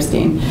really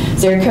interesting.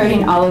 So you're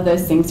coding all of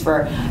those things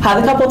for how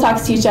the couple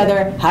talks to each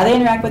other, how they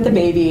interact with the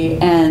baby,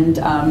 and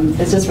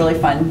it's just really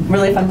fun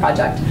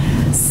project.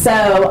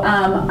 So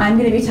I'm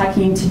going to be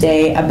talking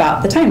today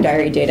about the time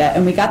diary data,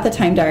 and we got the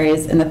time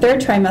diaries in the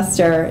 3rd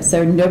trimester,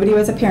 so nobody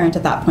was a parent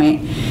at that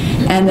point.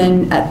 And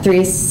then at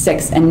 3,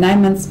 6, and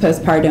 9 months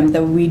postpartum,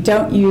 though we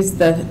don't use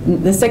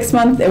the 6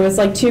 month, it was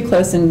like too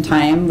close in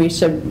time. We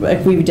should,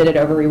 if we did it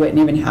over, we wouldn't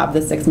even have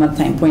the 6 month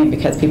time point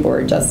because people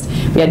were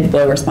we had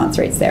low response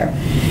rates there.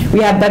 We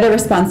had better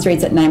response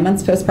rates at 9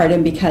 months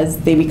postpartum because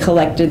we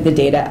collected the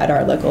data at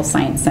our local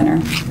science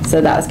center.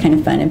 So that was kind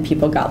of fun, and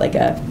people got like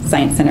a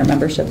science center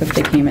membership if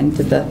they came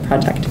into the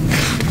project.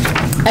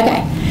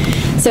 Okay.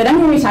 So what I'm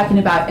going to be talking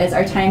about is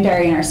our time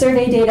diary and our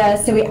survey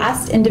data. So we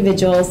asked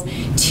individuals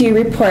to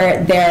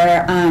report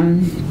their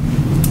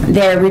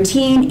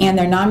routine and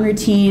their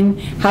non-routine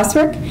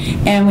housework,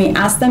 and we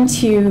asked them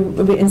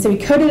to, and so we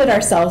coded it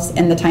ourselves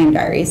in the time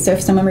diary. So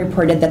if someone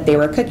reported that they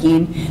were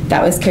cooking,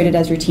 that was coded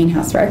as routine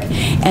housework.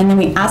 And then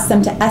we asked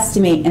them to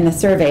estimate in the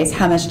surveys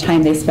how much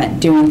time they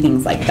spent doing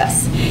things like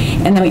this.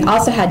 And then we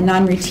also had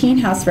non-routine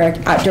housework,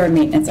 outdoor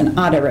maintenance, and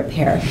auto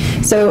repair.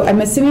 So I'm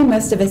assuming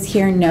most of us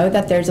here know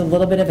that there's a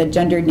little bit of a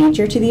gendered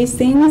nature to these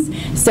things.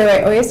 So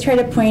I always try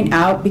to point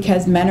out,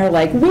 because men are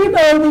like, we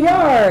mow the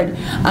yard,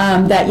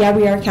 that yeah,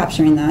 we are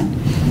capturing that.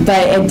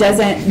 But it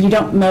doesn't, you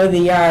don't mow the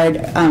yard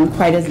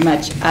quite as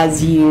much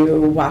as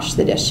you wash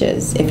the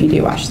dishes, if you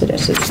do wash the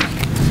dishes.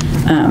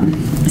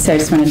 So I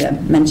just wanted to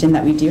mention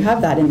that we do have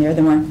that in there,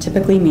 the more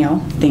typically male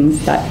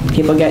things that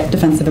people get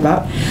defensive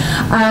about.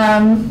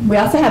 We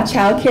also have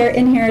childcare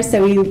in here,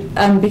 so we,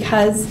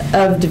 because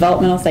of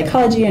developmental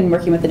psychology and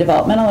working with the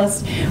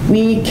developmentalist,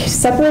 we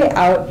separate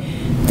out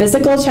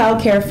physical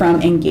childcare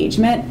from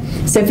engagement.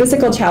 So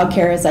physical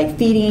childcare is like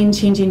feeding,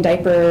 changing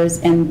diapers,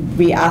 and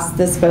we asked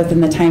this both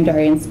in the time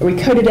diary, and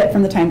we coded it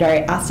from the time diary,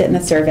 asked it in the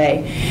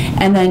survey.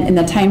 And then in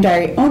the time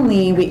diary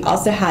only, we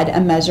also had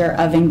a measure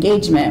of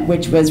engagement,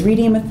 which was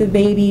reading with the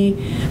baby,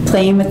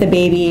 playing with the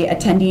baby,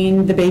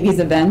 attending the baby's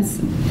events.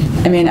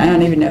 I mean, I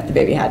don't even know if the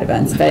baby had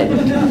events, but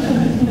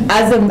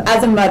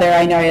as a mother,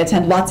 I know I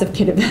attend lots of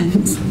kid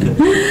events.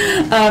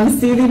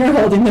 Soothing or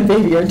holding the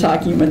baby or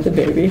talking with the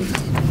baby.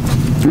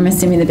 I'm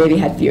assuming the baby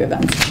had few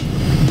events.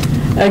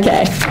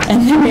 Okay,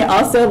 and then we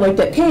also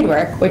looked at paid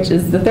work, which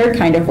is the third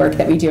kind of work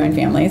that we do in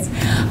families.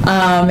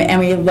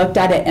 And we looked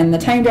at it in the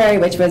time diary,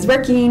 which was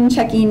working,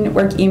 checking,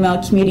 work,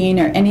 email,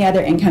 commuting, or any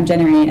other income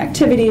generating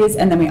activities.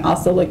 And then we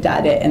also looked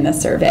at it in the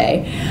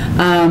survey,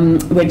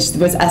 which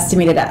was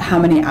estimated at how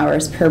many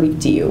hours per week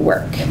do you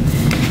work.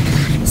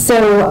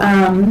 So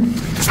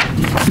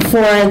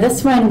for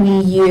this one,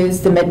 we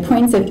used the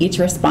midpoints of each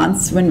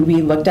response when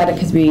we looked at it,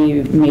 because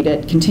we made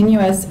it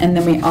continuous, and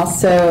then we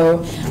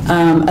also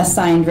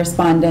assigned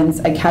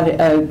respondents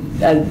a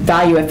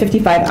value of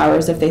 55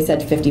 hours if they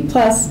said 50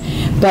 plus,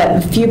 but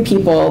a few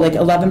people, like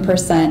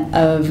 11%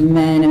 of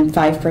men and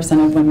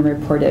 5% of women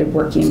reported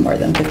working more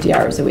than 50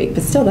 hours a week,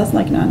 but still that's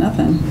like not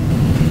nothing.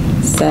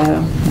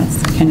 So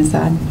that's kind of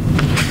sad.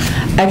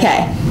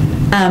 Okay.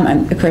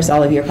 Of course,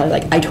 all of you are probably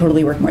like, I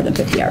totally work more than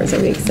 50 hours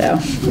a week, so.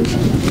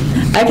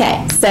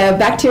 Okay, so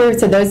back to,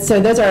 so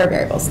those are our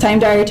variables. Time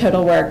diary,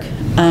 total work,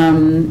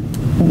 and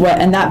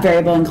that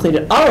variable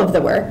included all of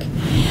the work,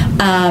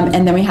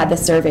 and then we had the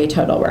survey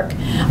total work.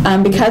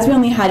 Because we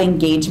only had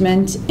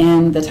engagement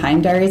in the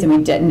time diaries and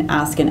we didn't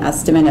ask an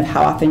estimate of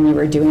how often you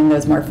were doing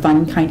those more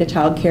fun kind of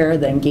childcare,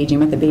 the engaging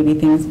with the baby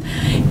things,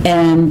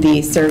 in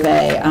the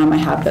survey, I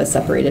have those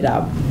separated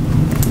out.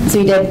 So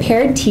we did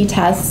paired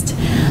t-test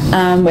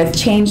with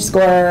change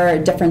score,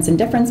 difference in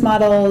difference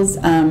models,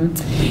 and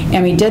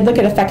we did look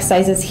at effect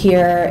sizes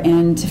here.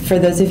 And for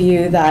those of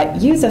you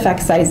that use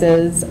effect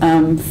sizes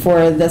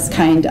for this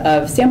kind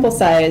of sample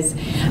size,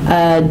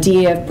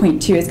 D of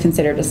 0.2 is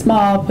considered a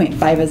small,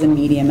 0.5 is a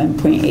medium, and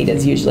 0.8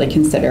 is usually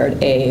considered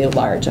a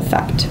large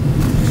effect.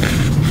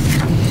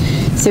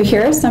 So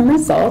here are some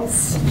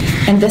results,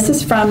 and this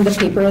is from the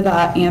paper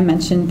that Anne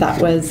mentioned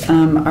that was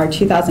our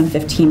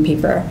 2015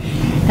 paper.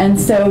 And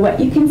so what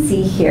you can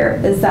see here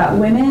is that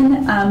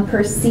women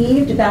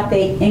perceived that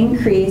they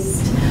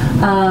increased,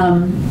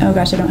 oh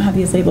gosh, I don't have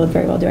these labeled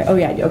very well, do I? Oh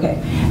yeah, I do,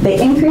 okay.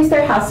 They increased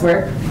their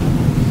housework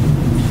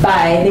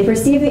they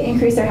perceived they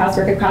increased their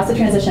housework across the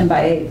transition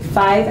by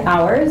 5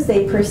 hours.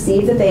 They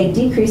perceived that they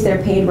decreased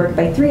their paid work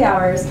by 3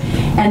 hours,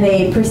 and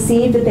they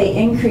perceived that they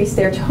increased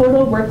their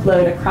total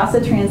workload across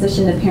the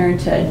transition to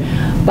parenthood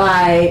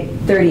by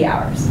 30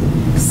 hours.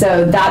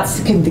 So that's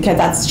because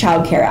that's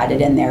childcare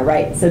added in there,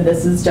 right? So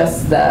this is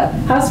just the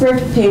housework,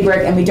 paid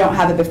work, and we don't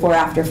have a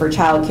before-after for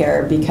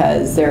childcare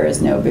because there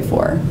is no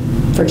before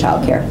for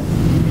childcare.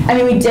 I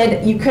mean,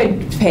 you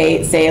could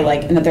pay, say,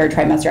 like in the third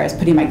trimester, I was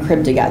putting my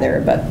crib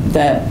together, but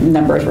the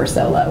numbers were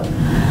so low.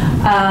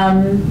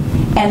 And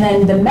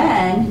then the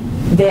men,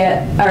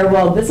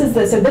 this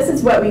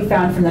is what we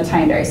found from the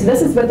time diary. So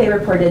this is what they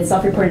reported,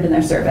 self-reported in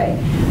their survey.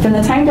 From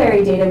the time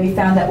diary data, we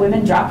found that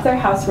women dropped their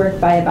housework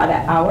by about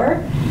an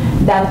hour,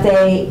 that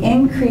they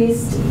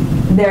increased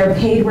their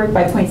paid work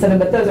by 0.7,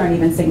 but those aren't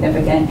even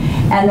significant,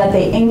 and that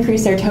they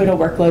increased their total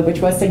workload, which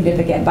was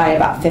significant, by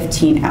about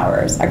 15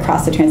 hours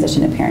across the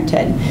transition to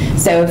parenthood.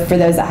 So for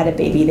those that had a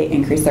baby, they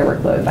increased their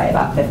workload by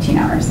about 15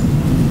 hours.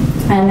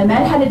 And the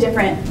men had a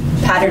different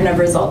pattern of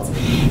results.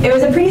 It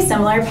was a pretty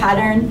similar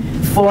pattern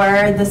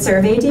for the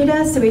survey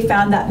data, so we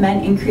found that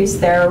men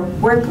increased their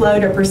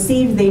workload, or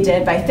perceived they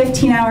did, by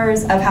 15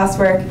 hours of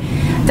housework,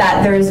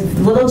 that there's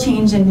little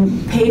change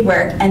in paid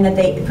work, and that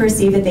they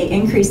perceive that they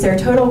increase their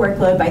total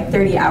workload by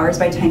 30 hours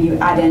by the time you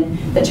add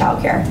in the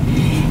childcare.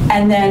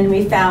 And then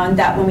we found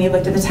that when we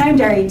looked at the time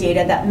diary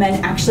data, that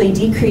men actually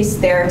decreased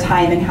their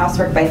time in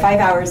housework by 5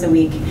 hours a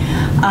week.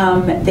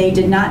 They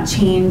did not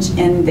change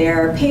in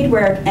their paid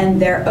work,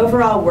 and their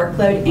overall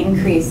workload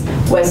increase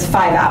was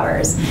 5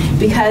 hours.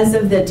 Because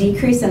of the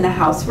decrease in the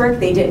housework,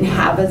 they didn't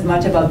have as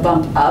much of a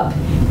bump up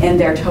in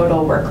their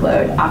total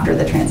workload after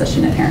the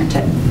transition to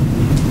parenthood.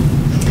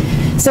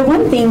 So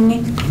one thing,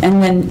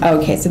 and then,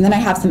 okay, so then I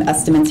have some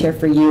estimates here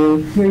for you.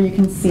 Here you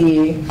can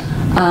see,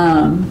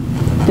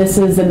 this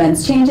is the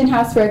men's change in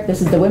housework,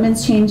 this is the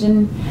women's change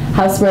in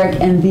housework,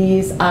 and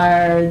these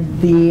are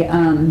the,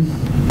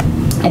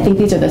 I think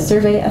these are the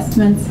survey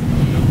estimates.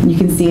 You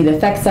can see the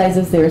effect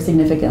sizes, they were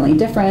significantly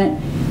different.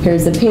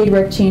 Here's the paid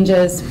work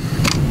changes.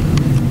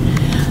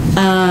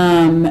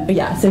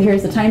 Yeah, so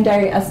here's the time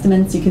diary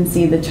estimates. You can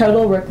see the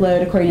total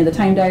workload according to the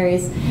time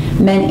diaries.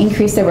 Men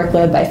increased their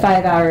workload by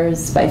 5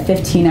 hours, by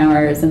 15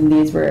 hours, and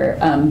these were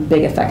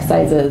big effect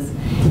sizes.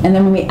 And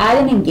then when we add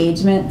an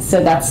engagement,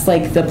 so that's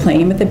like the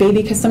playing with the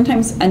baby, because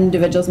sometimes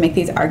individuals make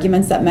these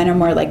arguments that men are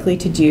more likely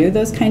to do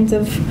those kinds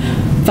of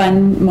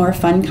more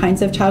fun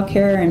kinds of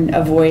childcare and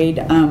avoid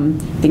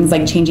things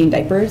like changing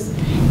diapers.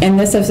 And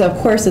this, of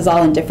course, is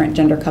all in different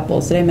gender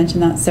couples. Did I mention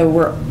that? So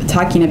we're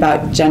talking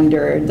about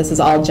gender. This is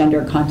all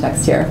gender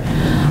context here.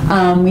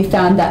 We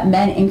found that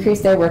men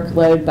increased their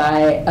workload by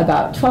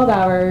about 12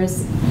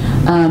 hours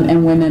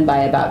and women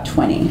by about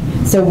 20.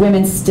 So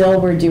women still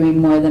were doing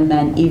more than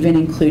men, even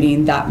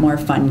including that more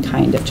fun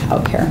kind of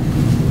childcare.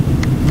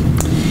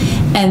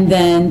 And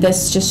then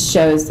this just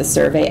shows the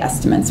survey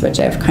estimates, which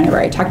I've kind of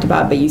already talked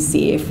about, but you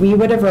see, if we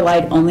would have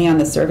relied only on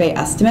the survey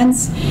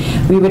estimates,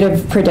 we would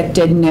have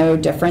predicted no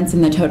difference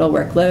in the total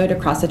workload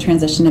across the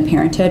transition to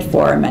parenthood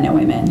for men and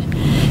women.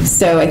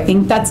 So I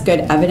think that's good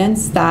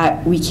evidence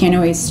that we can't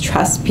always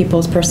trust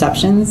people's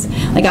perceptions.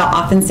 Like I'll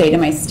often say to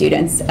my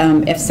students,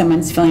 if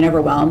someone's feeling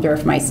overwhelmed or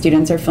if my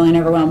students are feeling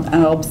overwhelmed,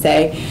 I'll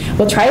say,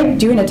 well, try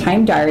doing a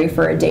time diary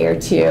for a day or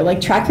two.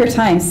 Like track your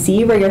time,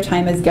 see where your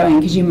time is going,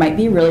 because you might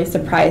be really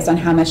surprised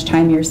on how much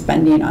time you're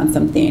spending on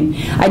something.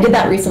 I did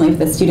that recently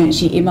with a student.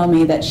 She emailed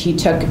me that she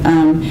took,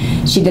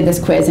 she did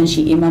this quiz and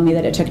she emailed me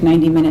that it took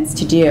 90 minutes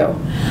to do.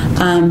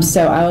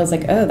 So I was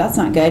like, oh, that's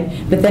not good.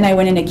 But then I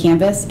went into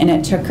Canvas and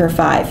it took her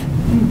 5.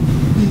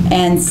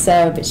 And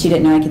so, but she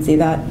didn't know I could see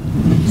that.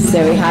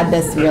 So we had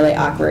this really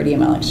awkward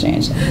email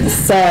exchange.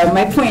 So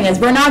my point is,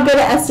 we're not good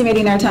at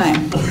estimating our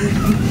time.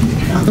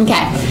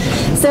 Okay.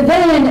 So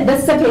then,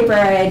 this is a paper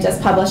I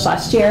just published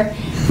last year.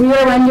 We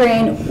were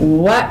wondering,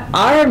 what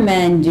are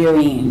men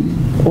doing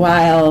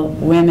while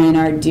women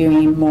are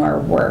doing more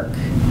work?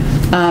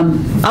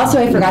 Also,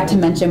 I forgot to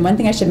mention, one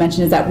thing I should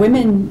mention is that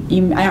women,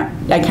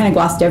 I kind of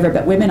glossed over,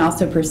 but women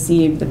also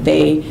perceive that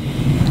they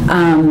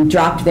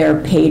dropped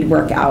their paid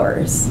work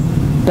hours,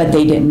 but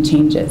they didn't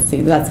change it. So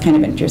that's kind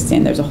of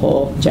interesting. There's a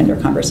whole gender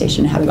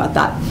conversation to have about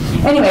that.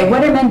 Anyway,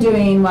 what are men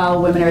doing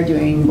while women are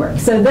doing work?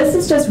 So this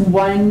is just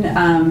one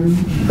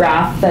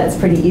graph that's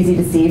pretty easy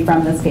to see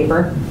from this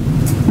paper.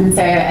 And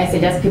so I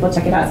suggest people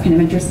check it out. It's kind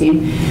of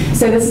interesting.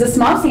 So this is a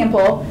small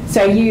sample.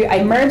 So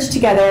I merged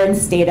together in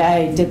Stata.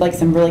 I did like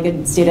some really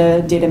good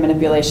data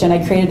manipulation.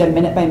 I created a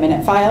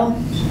minute-by-minute file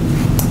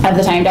of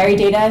the time diary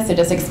data. So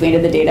just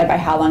expanded the data by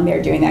how long they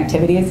were doing the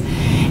activities,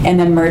 and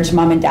then merged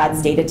mom and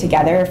dad's data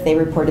together if they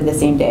reported the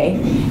same day.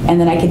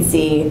 And then I could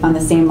see on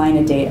the same line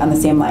a date, on the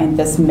same line,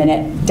 this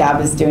minute dad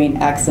was doing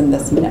X and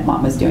this minute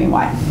mom was doing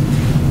Y.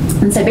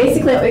 And so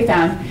basically what we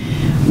found,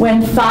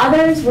 when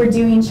fathers were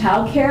doing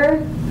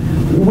childcare,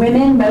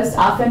 women most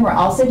often were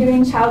also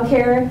doing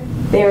childcare.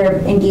 They were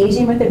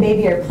engaging with the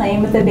baby or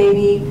playing with the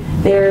baby.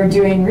 They were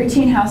doing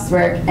routine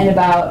housework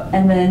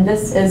and then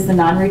this is the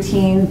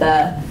non-routine,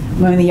 the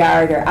mowing the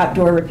yard or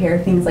outdoor repair,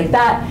 things like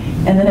that.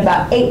 And then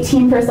about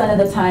 18% of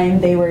the time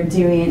they were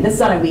doing, this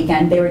is on a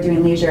weekend, they were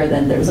doing leisure,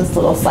 then there was this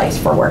little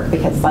slice for work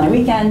because it's on a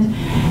weekend.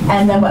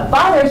 And then what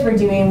fathers were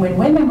doing when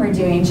women were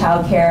doing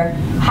childcare,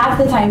 half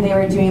the time they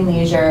were doing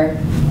leisure,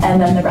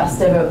 and then the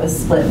rest of it was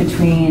split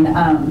between,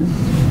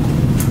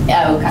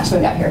 oh gosh, what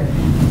we got here?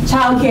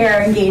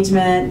 Childcare,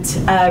 engagement,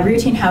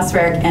 routine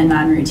housework, and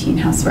non-routine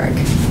housework,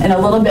 and a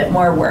little bit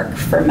more work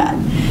for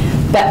men.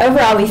 But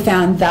overall, we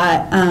found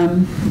that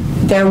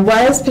there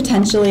was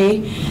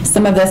potentially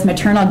some of this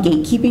maternal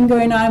gatekeeping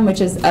going on,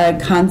 which is a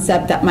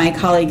concept that my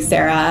colleague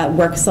Sarah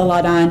works a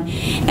lot on.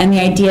 And the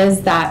idea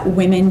is that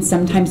women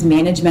sometimes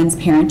manage men's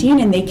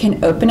parenting, and they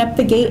can open up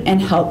the gate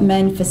and help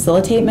men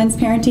facilitate men's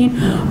parenting,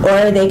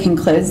 or they can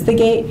close the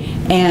gate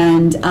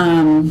and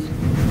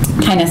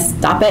kind of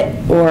stop it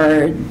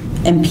or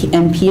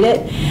impede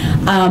it.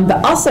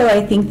 But also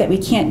I think that we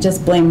can't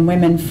just blame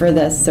women for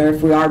this, or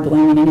if we are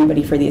blaming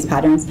anybody for these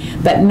patterns,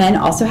 but men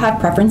also have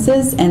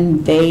preferences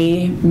and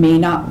they may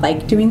not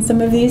like doing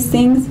some of these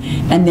things,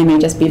 and they may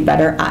just be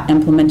better at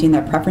implementing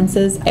their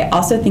preferences. I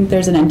also think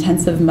there's an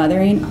intensive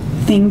mothering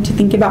thing to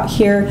think about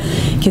here,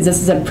 because this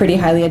is a pretty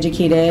highly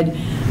educated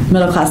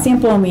middle-class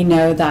sample, and we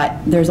know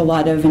that there's a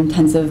lot of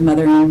intensive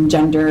mothering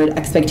gendered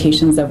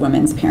expectations of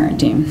women's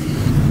parenting.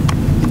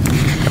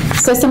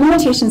 So some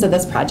limitations of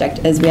this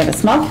project is we have a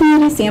small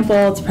community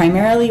sample, it's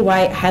primarily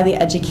white, highly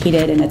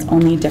educated, and it's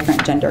only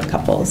different gender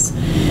couples.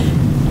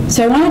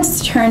 So I wanted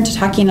to turn to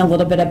talking a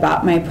little bit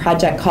about my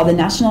project called the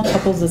National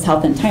Couples as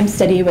Health and Time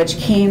Study, which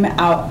came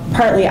out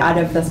partly out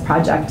of this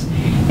project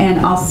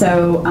and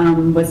also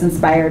was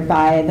inspired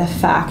by the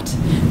fact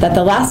that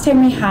the last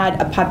time we had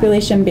a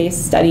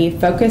population-based study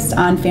focused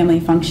on family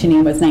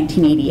functioning was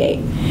 1988.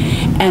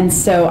 And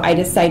so I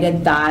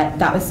decided that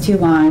that was too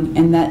long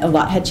and that a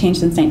lot had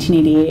changed since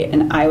 1988,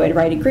 and I would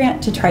write a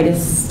grant to try to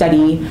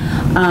study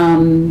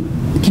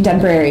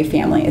contemporary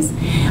families.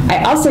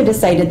 I also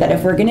decided that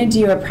if we're going to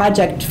do a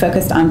project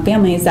focused on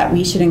families, that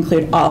we should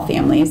include all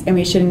families, and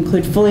we should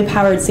include fully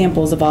powered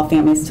samples of all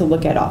families to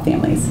look at all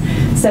families.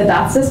 So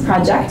that's this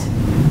project.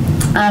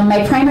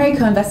 My primary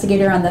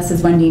co-investigator on this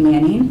is Wendy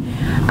Manning.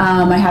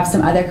 I have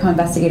some other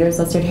co-investigators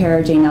listed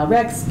here, Jane L.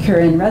 Ricks,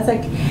 Karen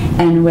Rezik,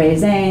 and Wei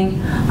Zhang.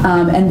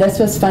 And this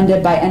was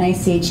funded by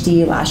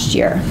NICHD last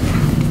year,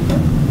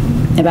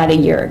 about a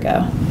year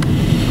ago.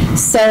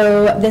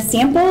 So the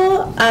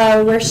sample,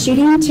 we're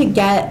shooting to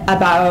get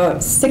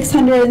about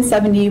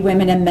 670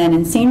 women and men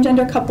in same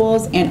gender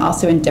couples and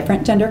also in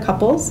different gender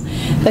couples.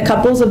 The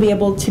couples will be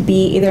able to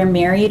be either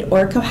married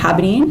or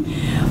cohabiting.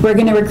 We're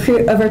going to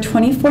recruit over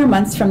 24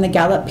 months from the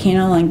Gallup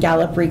panel and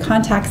Gallup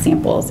recontact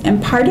samples.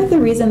 And part of the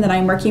reason that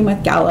I'm working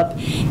with Gallup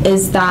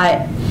is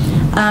that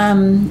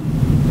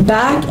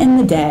back in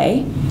the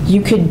day, you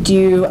could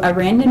do a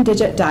random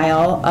digit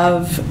dial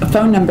of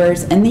phone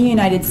numbers in the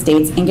United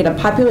States and get a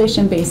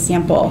population-based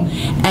sample,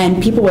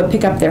 and people would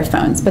pick up their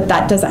phones, but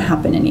that doesn't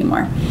happen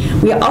anymore.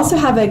 We also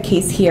have a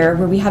case here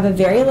where we have a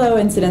very low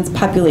incidence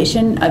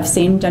population of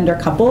same-gender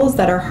couples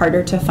that are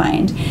harder to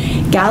find.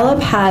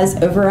 Gallup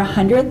has over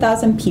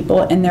 100,000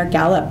 people in their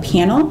Gallup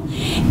panel,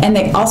 and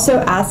they also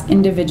ask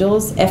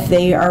individuals if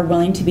they are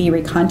willing to be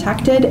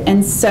recontacted,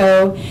 and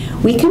so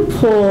we can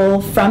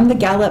pull from the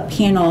Gallup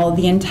panel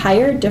the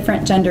entire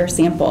different gender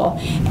sample,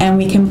 and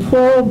we can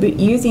pull,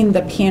 using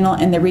the panel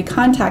and the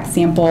recontact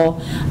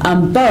sample,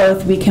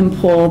 both, we can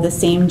pull the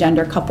same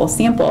gender couple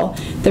sample.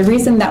 The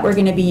reason that we're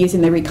going to be using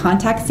the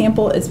recontact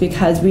sample is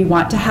because we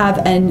want to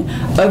have an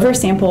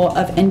oversample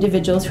of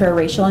individuals who are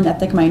racial and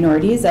ethnic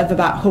minorities of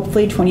about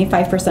hopefully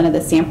 25% of the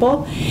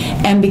sample,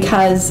 and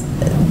because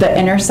the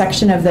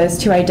intersection of those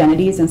two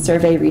identities in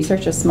survey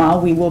research is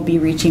small, we will be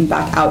reaching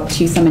back out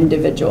to some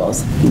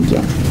individuals. Thank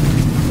you.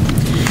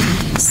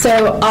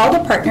 So all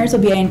the partners will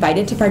be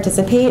invited to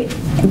participate.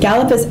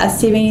 Gallup is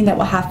estimating that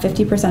we'll have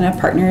 50% of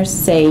partners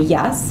say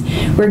yes.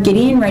 We're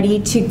getting ready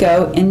to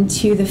go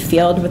into the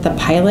field with a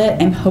pilot.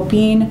 I'm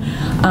hoping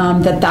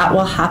that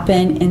will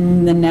happen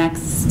in the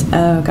next,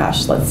 oh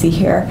gosh, let's see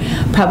here,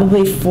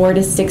 probably 4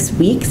 to 6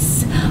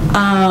 weeks.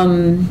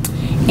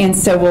 And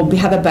so we'll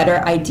have a better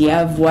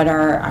idea of what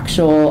our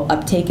actual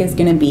uptake is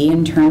going to be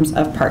in terms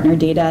of partner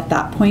data at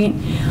that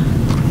point.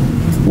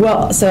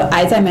 Well, so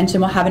as I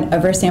mentioned, we'll have an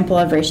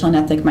oversample of racial and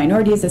ethnic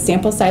minorities. The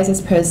sample size is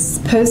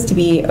supposed to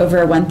be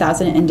over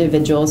 1,000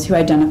 individuals who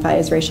identify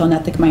as racial and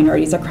ethnic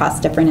minorities across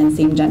different and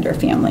same gender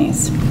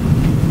families.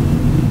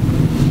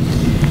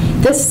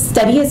 This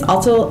study is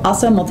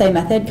also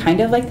multi-method, kind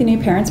of like the New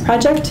Parents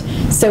Project.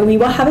 So we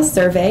will have a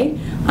survey.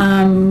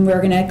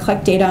 We're going to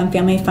collect data on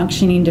family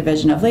functioning,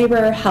 division of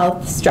labor,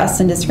 health, stress,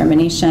 and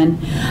discrimination.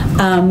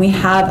 We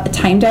have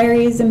time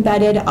diaries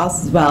embedded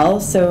as well.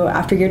 So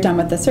after you're done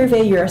with the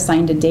survey, you're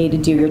assigned a day to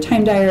do your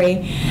time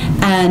diary.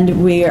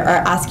 And we are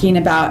asking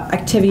about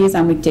activities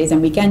on weekdays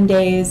and weekend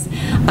days. We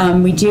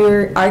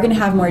are going to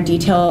have more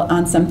detail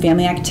on some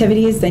family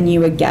activities than you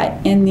would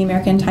get in the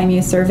American Time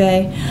Use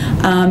Survey.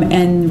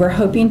 And we're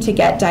hoping to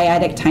get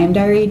dyadic time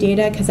diary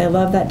data, because I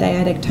love that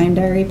dyadic time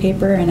diary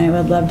paper, and I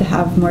would love to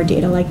have more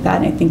data like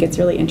that, and I think it's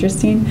really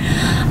interesting.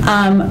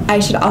 I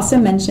should also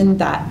mention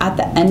that at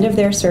the end of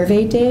their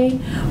survey day,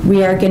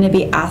 we are going to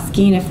be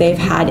asking if they've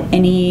had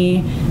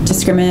any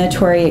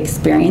discriminatory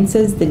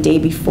experiences the day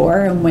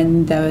before and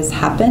when those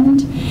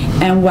happened.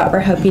 And what we're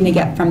hoping to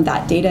get from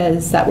that data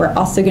is that we're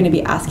also going to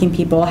be asking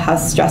people how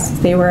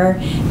stressed they were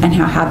and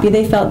how happy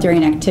they felt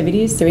during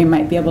activities, so we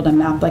might be able to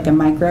map like a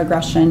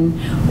microaggression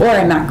or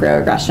a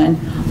macroaggression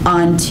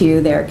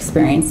onto their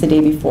experience the day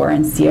before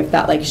and see if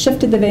that like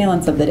shifted the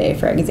valence of the day,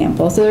 for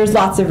example. So there's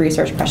lots of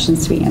research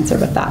questions to be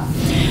answered with that.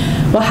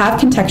 We'll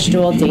have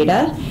contextual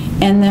data,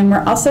 and then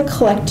we're also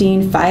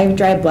collecting 5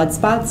 dry blood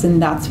spots,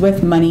 and that's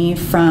with money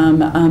from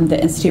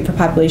the Institute for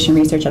Population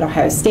Research at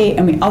Ohio State.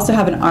 And we also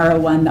have an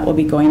RO1 that will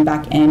be going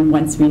back in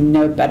once we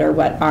know better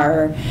what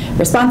our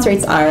response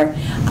rates are.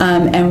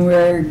 And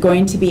we're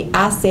going to be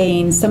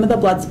assaying some of the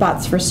blood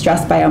spots for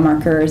stress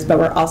biomarkers, but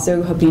we're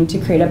also hoping to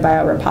create a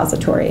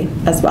biorepository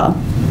as well.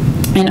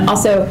 And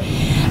also,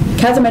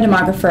 because I'm a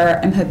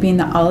demographer, I'm hoping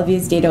that all of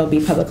these data will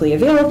be publicly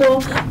available,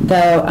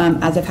 though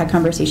as I've had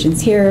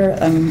conversations here,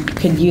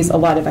 could use a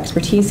lot of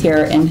expertise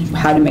here in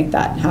how to make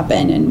that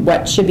happen and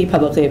what should be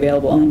publicly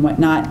available and what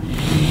not.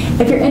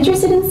 If you're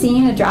interested in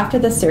seeing a draft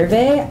of the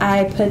survey,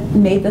 I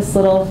made this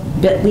little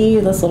bit.ly,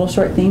 this little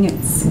short thing.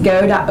 It's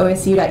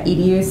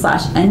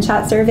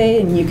go.osu.edu/nchat survey,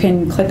 and you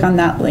can click on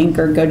that link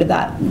or go to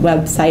that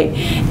website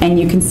and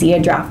you can see a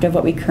draft of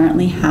what we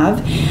currently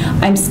have.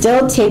 I'm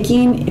still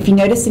taking, if you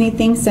notice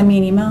anything, send me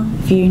an email.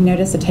 If you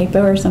notice a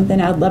typo or something,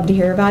 I'd love to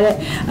hear about it,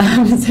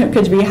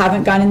 because we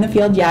haven't gone in the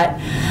field yet.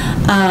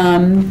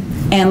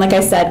 And like I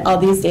said, all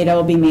these data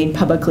will be made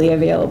publicly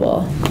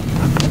available.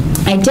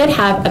 I did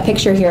have a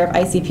picture here of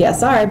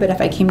ICPSR, but if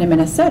I came to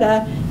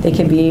Minnesota, they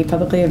could be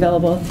publicly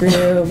available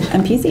through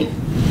MPC.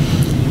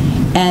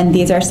 And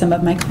these are some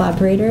of my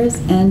collaborators,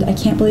 and I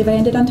can't believe I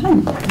ended on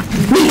time.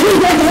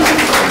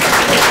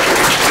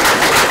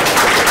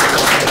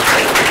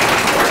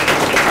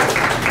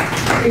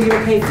 Are you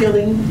okay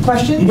fielding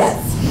questions? Yes.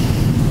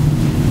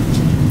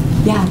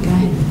 Yeah, go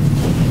ahead.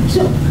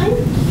 So I'm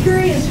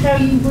curious how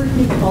you work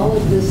with all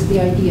of this,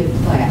 the idea of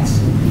class.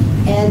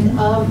 And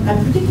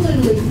I'm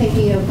particularly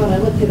thinking of when I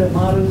looked at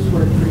Amato's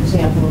work, for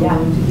example,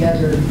 Alone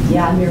Together,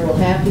 Mural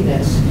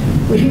Happiness.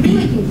 What he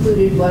really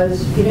concluded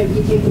was, you know,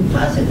 you take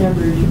composite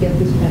numbers, you get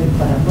this kind of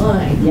flat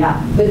line.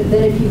 Yeah. But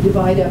then if you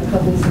divide up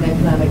couples in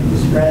economic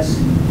distress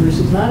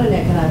versus not in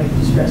economic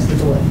distress, they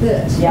go like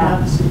this, in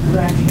opposite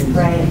directions.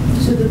 Right.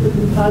 So that the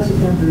composite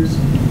numbers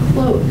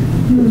float.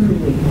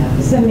 Really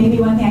happy. So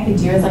maybe one thing I could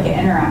do is like an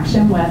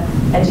interaction with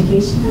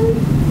education.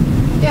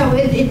 Yeah,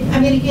 I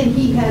mean, again,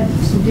 he had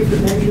some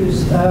different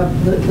measures. The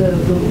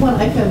one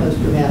I found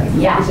most dramatic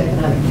was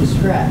economic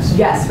distress.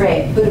 Yes,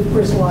 right. But of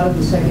course, a lot of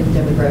the second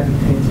demographic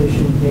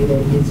transition data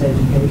is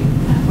education.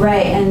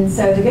 Right, and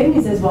so the good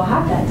news is we'll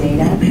have that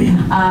data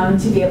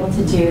to be able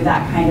to do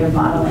that kind of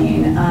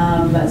modeling.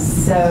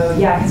 So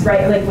yeah, because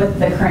like with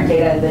the current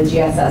data, the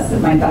GSS,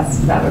 my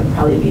best bet would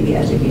probably be the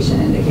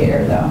education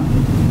indicator, though.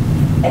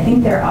 I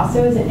think there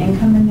also is an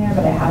income in there,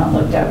 but I haven't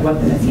looked at what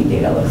the missing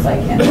data looks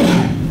like in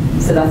there.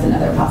 So that's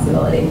another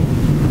possibility.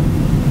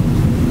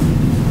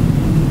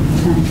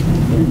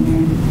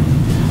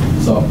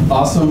 So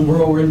awesome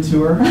whirlwind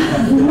tour. I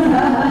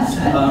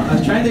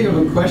was trying to think of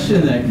a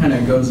question that kind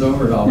of goes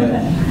over it all,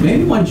 but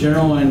maybe one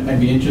general one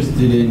I'd be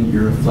interested in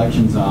your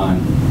reflections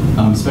on,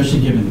 especially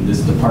given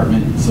this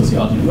department,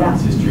 sociology and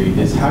advanced history,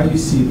 is how you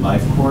see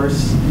life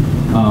course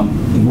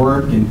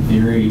work and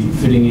theory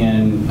fitting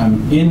in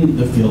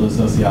the field of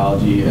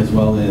sociology as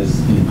well as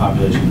in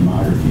population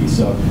demography.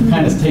 So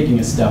kind of taking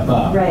a step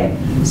up,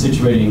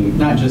 situating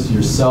not just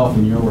yourself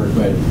and your work,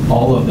 but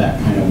all of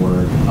that kind of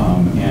work,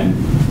 and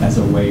as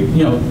a way,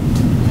 you know,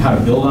 how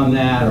to build on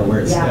that or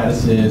where its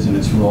status is and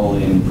its role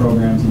in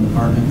programs and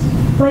departments.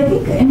 Well, I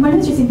think, and one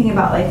interesting thing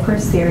about life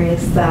course theory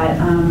is that,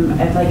 and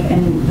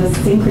the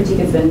same critique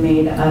has been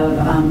made of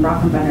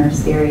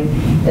Brockenbenner's theory,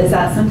 is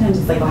that sometimes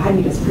it's like, well, how do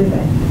you disprove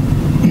it?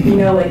 You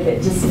know, like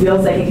it just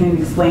feels like it can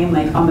explain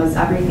like almost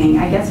everything.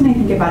 I guess when I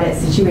think about it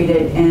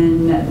situated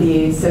in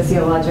the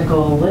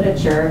sociological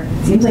literature,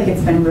 it seems like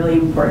it's been really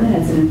important.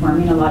 It's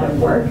informing a lot of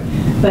work,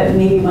 but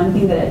maybe one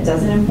thing that it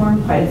doesn't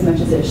inform quite as much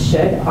as it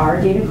should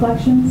are data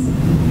collections.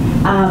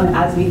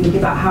 As we think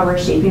about how we're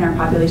shaping our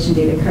population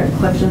data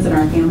collections and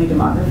our family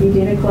demography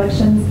data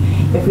collections,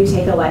 if we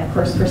take a life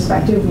course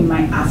perspective, we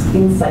might ask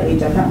things slightly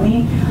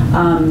differently.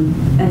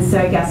 And so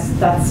I guess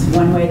that's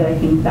one way that I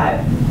think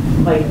that,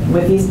 like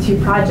with these two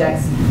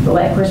projects, the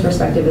life course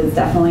perspective is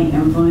definitely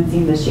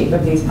influencing the shape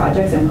of these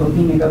projects. I'm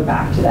hoping to go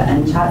back to the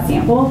NCHAT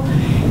sample,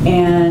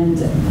 and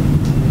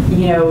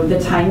you know, the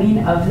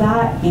timing of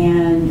that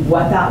and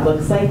what that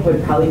looks like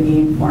would probably be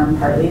informed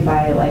partly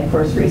by life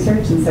course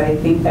research. And so I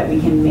think that we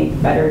can make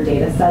better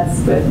data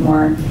sets with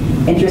more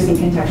interesting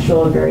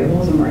contextual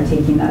variables when we're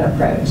taking that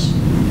approach.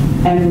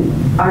 And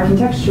our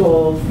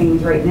contextual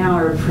things right now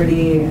are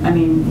pretty, I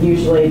mean,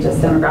 usually just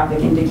demographic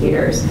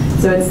indicators.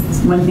 So it's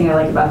one thing I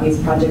like about these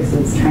projects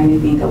is trying to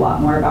think a lot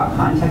more about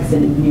context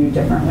in new,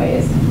 different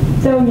ways.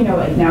 So, you know,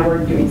 like now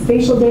we're doing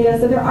spatial data,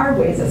 so there are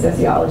ways that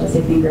sociologists,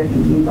 I think, are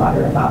thinking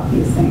broader about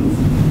these things.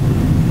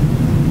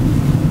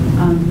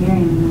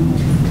 Miriam.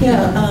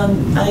 Yeah,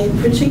 I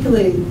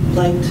particularly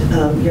liked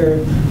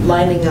your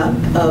lining up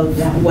of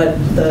what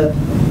the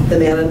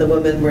man and the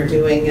woman were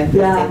doing at the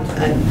same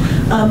time.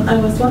 I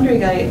was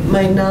wondering,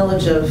 my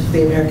knowledge of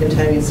the American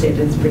Time State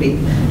is pretty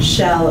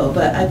shallow,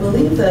 but I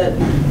believe that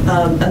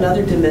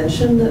another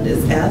dimension that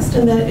is asked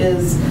in that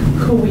is,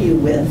 who were you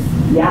with?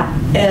 Yeah.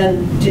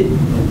 And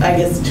I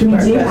guess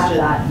two-part question. Have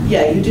that.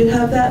 Yeah, you do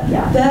have that?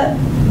 Yeah.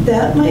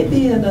 That might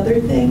be another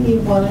thing you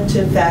wanted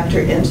to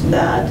factor into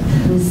that.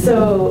 Mm-hmm.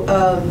 So,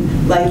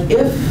 like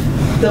if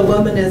the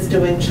woman is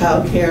doing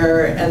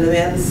childcare and the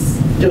man's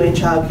doing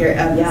childcare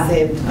at the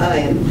same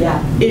time,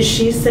 is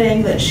she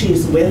saying that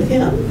she's with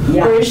him?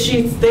 Or is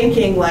she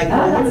thinking like,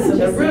 well, he was in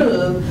the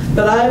room,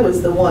 but I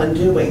was the one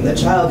doing the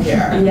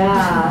childcare?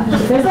 Yeah,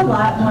 there's a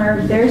lot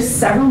more, there's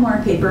several more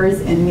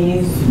papers in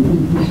these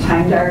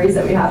time diaries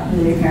that we have from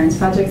the New Parents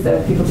Project, so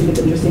if people think it's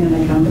interesting and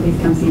they come, please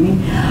come see me.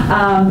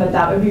 But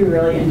that would be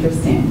really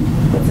interesting.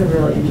 That's a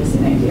really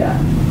interesting idea.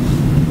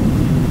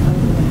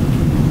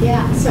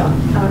 Yeah, so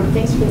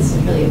thanks for this,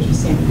 it's really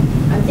interesting.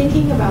 I'm thinking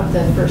thinking about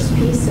the first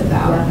piece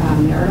about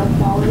marital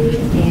quality,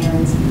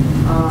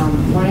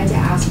 and wanted to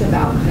ask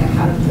about kind of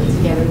how to put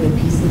together the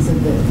pieces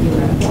of the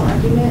theoretical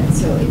argument.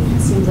 So it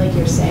seems like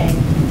you're saying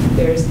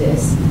there's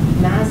this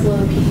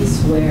Maslow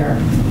piece where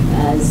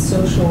as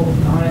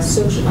on a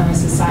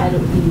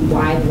societally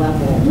wide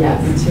level,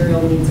 right,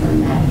 material needs are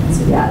met, and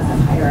so we have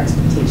higher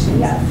expectations.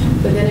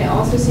 But then it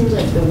also seems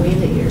like the way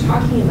that you're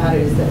talking about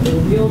it is that the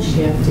real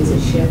shift is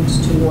a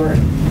shift toward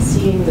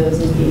seeing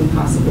those as being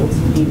possible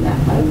to be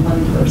met by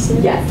one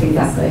person. Yes,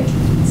 exactly.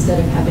 Instead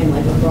of having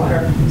like a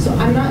broader. So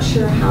I'm not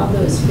sure how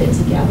those fit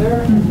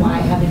together and why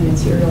having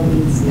material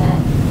needs met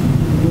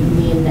would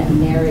mean that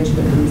marriage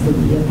becomes the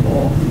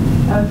vehicle.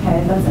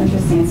 Okay, that's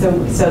interesting.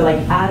 So like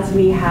as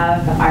we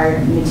have our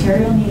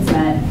material needs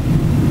met,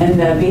 and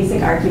the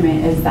basic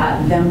argument is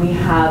that then we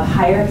have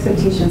higher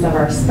expectations of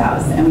our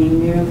spouse, and we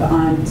move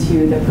on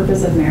to the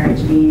purpose of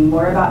marriage being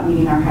more about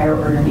meeting our higher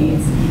order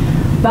needs.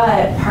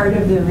 But part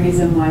of the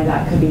reason why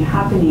that could be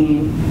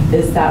happening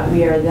is that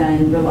we are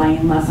then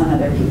relying less on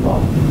other people.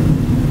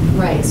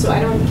 Right, so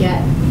I don't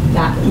get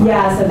that part.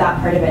 Yeah, so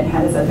that part of it,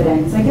 how does that fit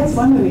in? So I guess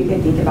one way we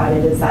could think about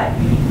it is that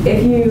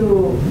if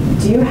you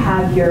do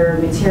have your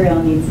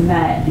material needs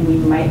met and you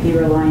might be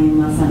relying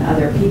less on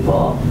other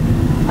people,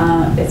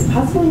 it's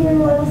possible you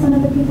rely less on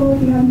other people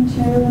if you have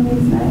material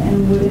needs met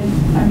and wouldn't.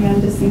 I mean,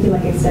 I'm just thinking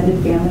like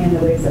extended family and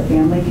the ways that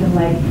family can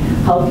like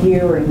help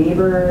you, or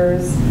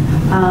neighbors.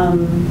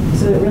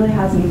 So it really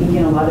has me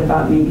thinking a lot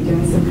about maybe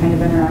doing some kind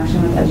of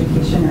interaction with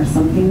education or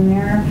something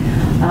there.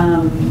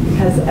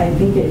 Because I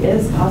think it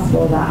is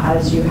possible that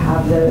as you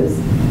have those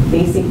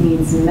basic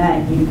needs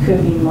met, you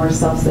could be more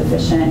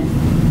self-sufficient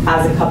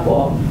as a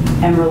couple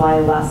and rely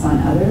less on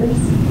others.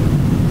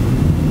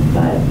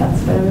 But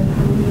that's what I would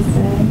probably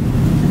say.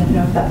 I don't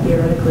know if that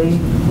theoretically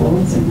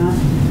holds or not.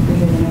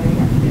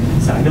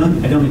 So I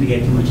don't mean to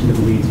get too much into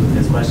the weeds with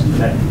this question,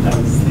 but I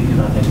was thinking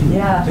about that.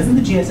 Yeah. Doesn't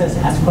the GSS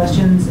ask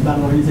questions about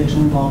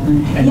organizational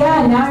involvement?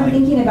 Yeah, now I'm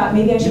thinking about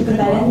maybe I should put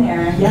that in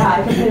there. Yeah,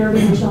 I could put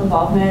organizational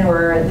involvement,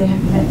 or they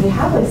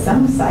have like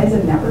some size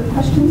of network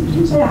questions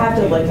potentially. I have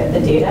to look at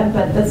the data,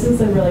 but this is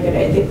a really good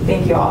idea.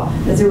 Thank you all.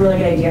 That's a really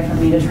good idea for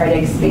me to try to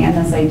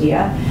expand this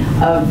idea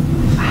of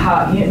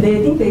how,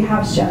 they think they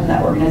have shown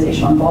that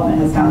organizational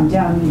involvement has gone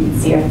down. You can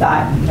see if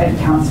that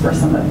accounts for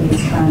some of these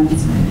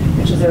trends,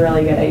 which is a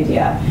really good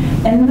idea.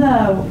 In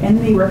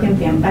the work and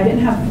family, I didn't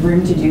have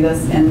room to do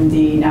this in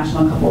the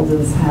National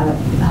Couples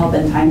Health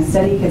and Time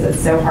study because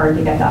it's so hard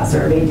to get that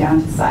survey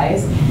down to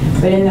size.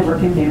 But in the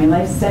work and family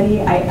life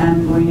study, I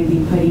am going to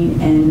be putting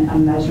in a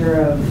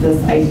measure of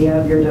this idea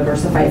of your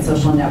diversified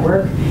social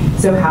network.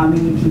 So how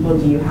many people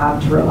do you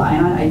have to rely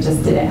on? I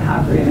just didn't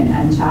have room in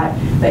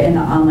NCHAT, but in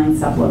the online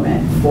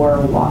supplement for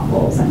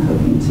Waffles, I'm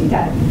hoping to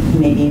get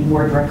maybe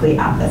more directly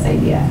at this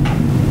idea.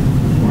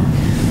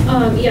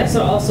 Yeah,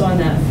 so also on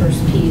that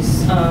first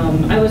piece,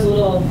 I was a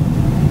little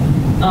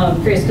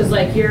curious because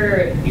like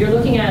you're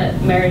looking at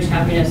marriage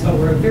happiness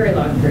over a very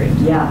long period.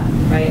 Yeah.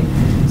 Right?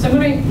 So I'm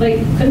wondering, like,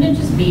 couldn't it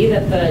just be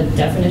that the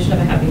definition of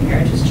a happy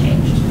marriage has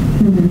changed?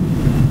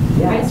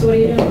 Mm-hmm. Yeah. Right, so what are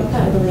you doing about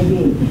that? Totally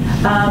be.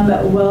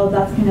 Well,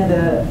 that's kind of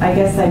the, I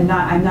guess I'm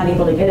not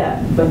able to get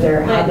at what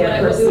they're, how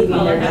they're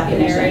perceiving their happy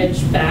definition.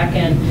 marriage back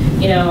in,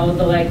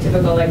 the like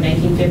typical like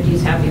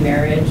 1950s happy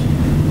marriage.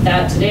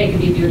 That today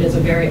could be viewed as a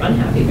very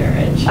unhappy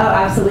marriage. Oh,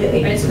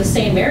 absolutely. Right, so the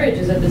same marriage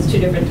is at these two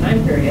different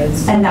time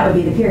periods. And that would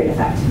be the period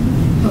effect.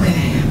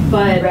 Okay,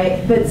 but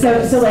right. But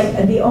so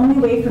like the only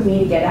way for me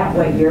to get at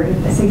what you're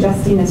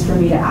suggesting is for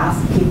me to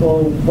ask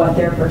people what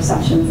their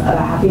perceptions of a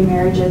happy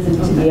marriage is, and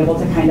to be able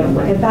to kind of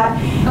look at that.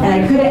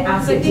 And I couldn't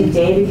ask it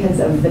today because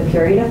of the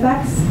period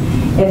effects.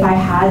 If I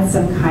had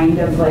some kind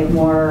of like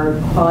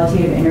more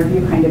qualitative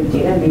interview kind of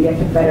data, maybe I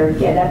could better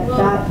get at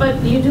that.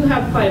 But you do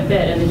have quite a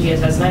bit in the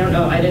GSS, and I don't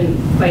know, I didn't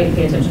quite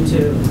pay attention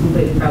to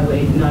completely,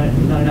 probably not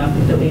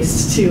enough at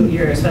least to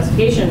your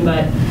specification,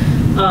 but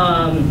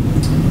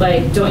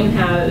like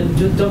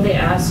don't they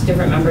ask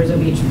different members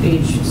of each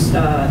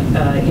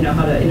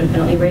how to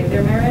independently rate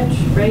their marriage,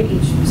 right?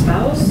 Each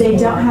spouse? They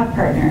don't have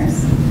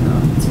partners. Oh,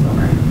 that's a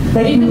bummer.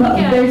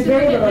 Like, there's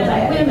very little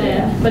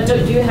women, but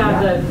do you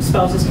have the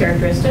spouse's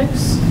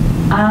characteristics?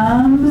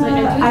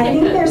 I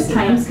think there's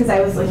times, because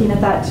I was looking at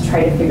that to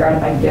try to figure out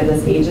if I could get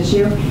this age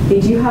issue. They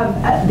do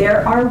have,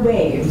 there are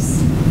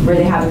waves where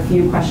they have a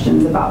few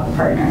questions about the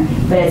partner,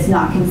 but it's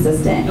not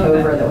consistent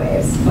over the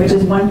waves, which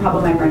is one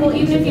problem I'm running into.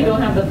 Well, even if you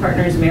don't have the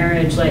partner's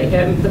marriage, like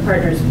the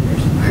partner's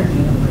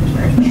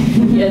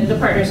the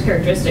partner's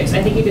characteristics,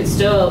 I think you could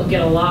still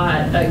get a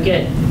lot,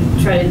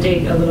 try to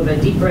dig a little bit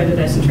deeper into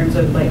this in terms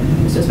of like,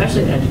 so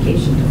especially the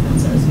education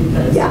differences,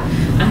 because a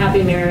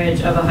happy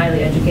marriage of a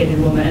highly educated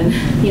woman,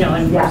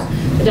 and of course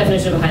the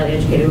definition of a highly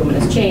educated woman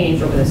has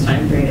changed over this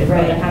time period,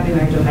 but a happy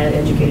marriage of a highly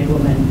educated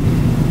woman,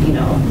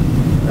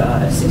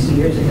 60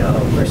 years ago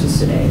versus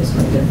today is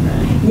quite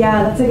different.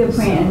 Yeah, that's a good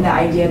point, and the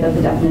idea that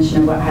the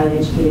definition of what highly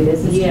educated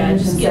is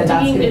changed, just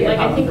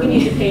I think we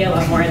need to pay a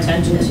lot more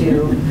attention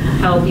to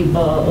how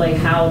people, like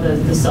how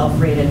the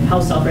self-rated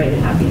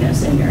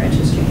happiness in marriage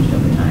has changed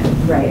over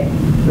time. Right,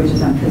 which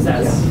is untrue.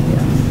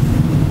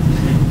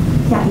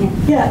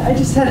 Yeah, I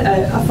just had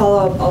a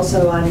follow-up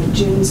also on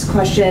June's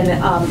question.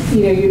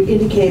 You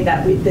indicate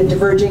that the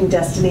diverging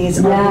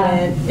destinies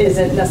argument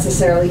isn't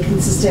necessarily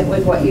consistent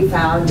with what you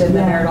found in the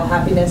marital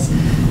happiness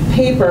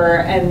paper,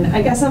 and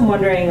I guess I'm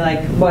wondering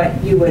like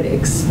what you would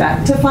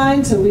expect to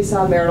find. So we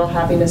saw marital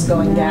happiness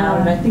going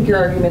down, and I think your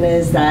argument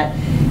is that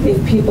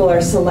if people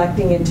are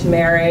selecting into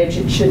marriage,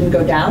 it shouldn't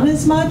go down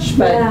as much.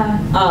 But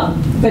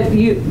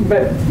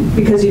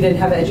because you didn't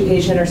have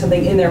education or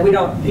something in there, we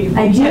don't.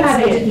 I do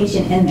have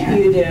education in there.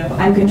 You do.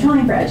 I'm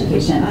controlling for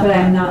education, but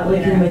I'm not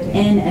looking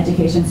within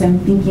education. So I'm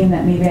thinking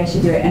that maybe I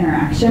should do an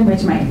interaction,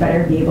 which might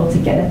better be able to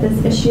get at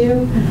this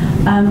issue.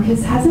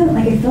 Because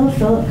I feel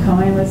Philip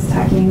Cohen was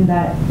talking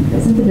that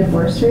isn't the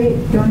divorce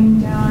rate going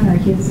down, or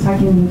he was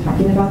talking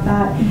about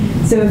that.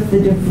 So if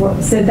the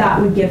divorce, so that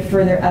would give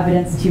further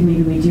evidence to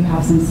maybe we do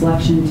have some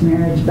selection into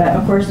marriage. But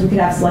of course, we could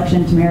have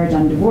selection into marriage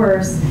on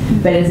divorce,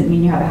 but it doesn't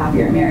mean you have a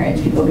happier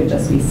marriage. People could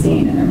just be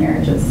staying in their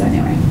marriages. So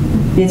anyway,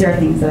 these are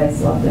things that I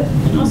still have to.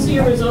 And also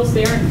your results,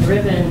 they aren't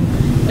driven,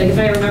 like if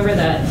I remember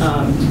that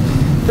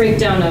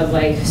breakdown of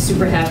like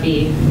super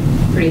happy,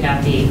 pretty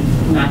happy,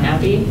 not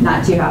happy.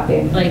 Not too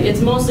happy. Like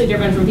it's mostly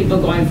different from people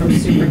going from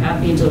super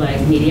happy to like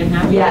medium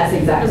happy. Yes,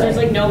 exactly. Because there's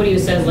like nobody who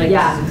says like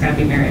this is a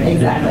crappy marriage. Exactly.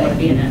 And I don't want to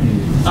be in it.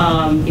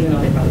 Even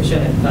though they probably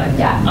shouldn't, but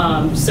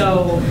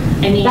so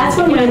I mean that's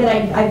one way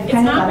that I've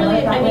kind of not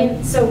really. I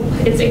mean, so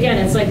it's again,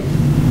 it's like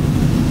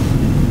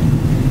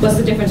what's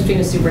the difference between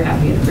a super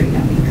happy and a pretty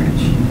happy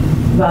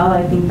marriage? Well,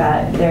 I think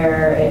that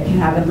it can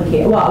have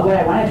implications. Well, what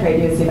I want to try to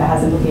do is see if it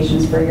has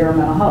implications for your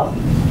mental health.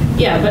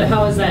 Yeah, but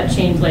how has that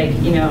changed? Like,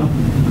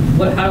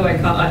 how do I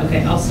call?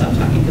 Okay, I'll stop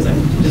talking because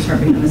I'm just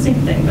harping on the same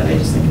thing. But I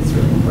just think it's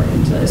really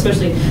important,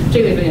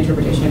 particularly for the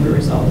interpretation of your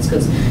results,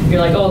 because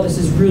you're like, oh, this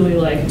is really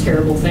like a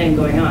terrible thing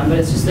going on. But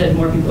it's just that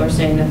more people are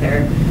saying that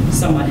they're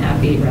somewhat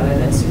happy rather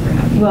than super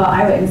happy. Well,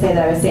 I wouldn't say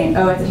that I was saying,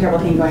 oh, it's a terrible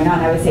thing going on.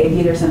 I would say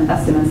these are some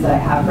estimates that I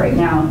have right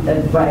now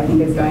of what I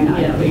think is going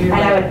on. Yeah, but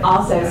I would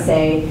also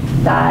say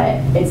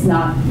that it's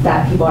not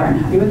that people are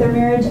unhappy with their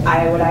marriage.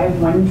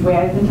 One way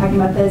I've been talking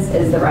about this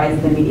is the rise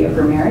of the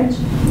mediocre marriage.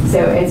 So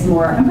it's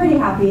more, I'm pretty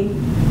happy,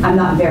 I'm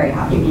not very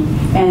happy.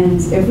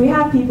 And if we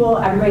have people,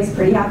 everybody's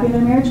pretty happy in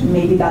their marriage,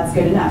 maybe that's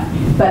good enough.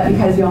 But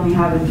because we only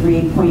have a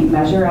 3-point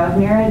measure of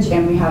marriage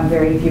and we have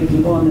very few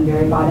people in the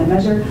very bottom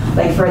measure,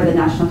 like for the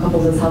National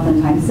Couples Health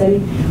and Time Study,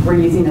 we're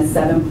using a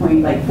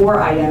 7-point, like 4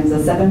 items, a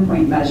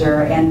 7-point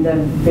measure, and the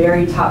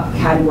very top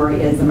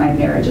category is that my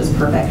marriage is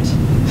perfect.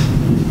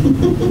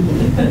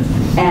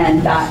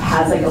 And that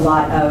has like a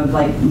lot of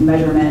like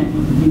measurement,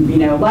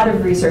 a lot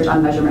of research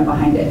on measurement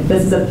behind it.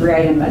 This is a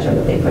 3-item measure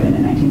that they put in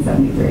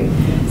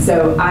 1973.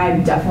 So I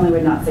definitely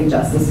would not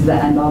suggest this is the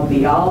end-all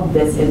be-all.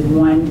 This is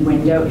one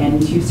window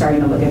into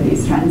starting to look at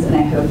these trends, and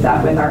I hope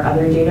that with our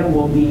other data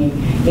we'll be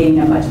getting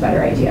a much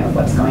better idea of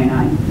what's going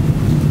on.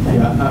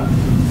 Yeah,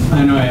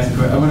 I know I asked.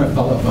 I want to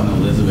follow up on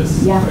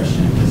Elizabeth's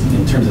question, because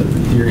in terms of the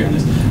theory on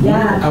this,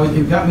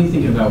 it got me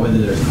thinking about whether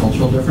there's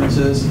cultural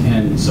differences,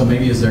 and so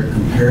maybe is there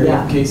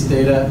comparative case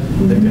data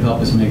that could help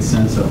us make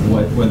sense of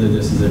whether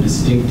this is a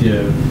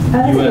distinctive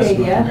U.S. North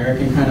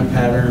American kind of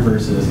pattern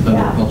versus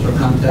other cultural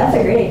contexts? That's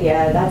a great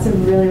idea. That's a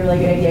really, really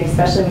good idea,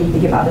 especially when you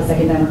think about the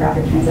second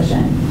demographic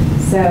transition.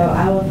 So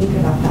I will think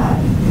about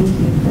that. Thank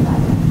you for that.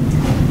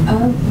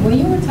 When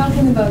you were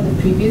talking about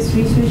the previous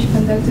research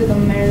conducted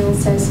on marital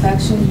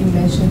satisfaction, you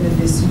mentioned that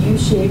this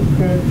U-shaped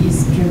curve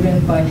is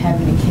driven by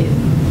having a kid.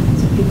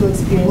 So people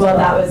experience. Well,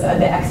 that was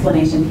the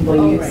explanation people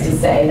used to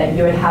say that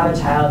you would have a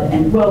child,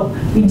 and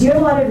we do have a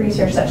lot of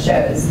research that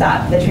shows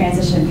that the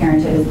transition of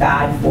parenthood is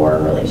bad for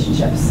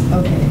relationships.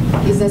 Okay,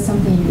 is that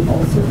something you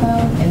also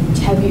found? And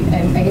have you?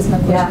 I guess my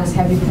question is,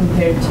 have you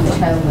compared to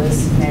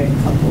childless married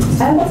couples?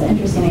 That's an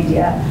interesting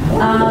idea.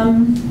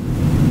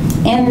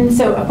 And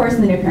so, of course,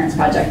 in the New Parents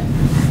Project,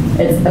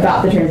 it's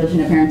about the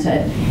transition of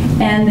parenthood.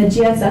 And the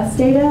GSS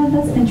data,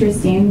 that's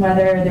interesting,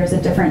 whether there's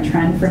a different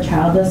trend for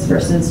childless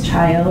versus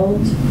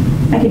child.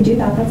 I could do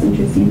that, that's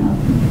interesting. I'll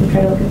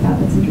try to look at that,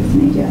 that's an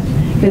interesting idea.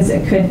 Because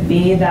it could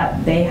be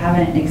that they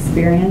haven't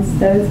experienced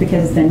those,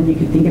 because then you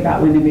could think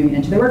about women moving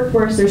into the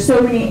workforce. There's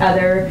so many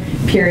other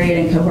period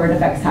and cohort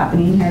effects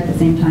happening here at the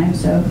same time,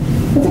 so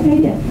that's a good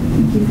idea.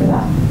 Thank you for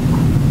that.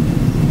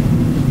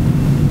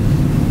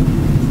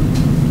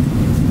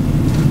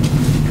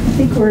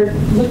 I think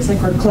looks like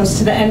we're close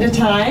to the end of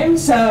time,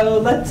 so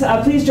let's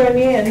please join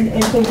me in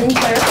thanking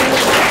Claire.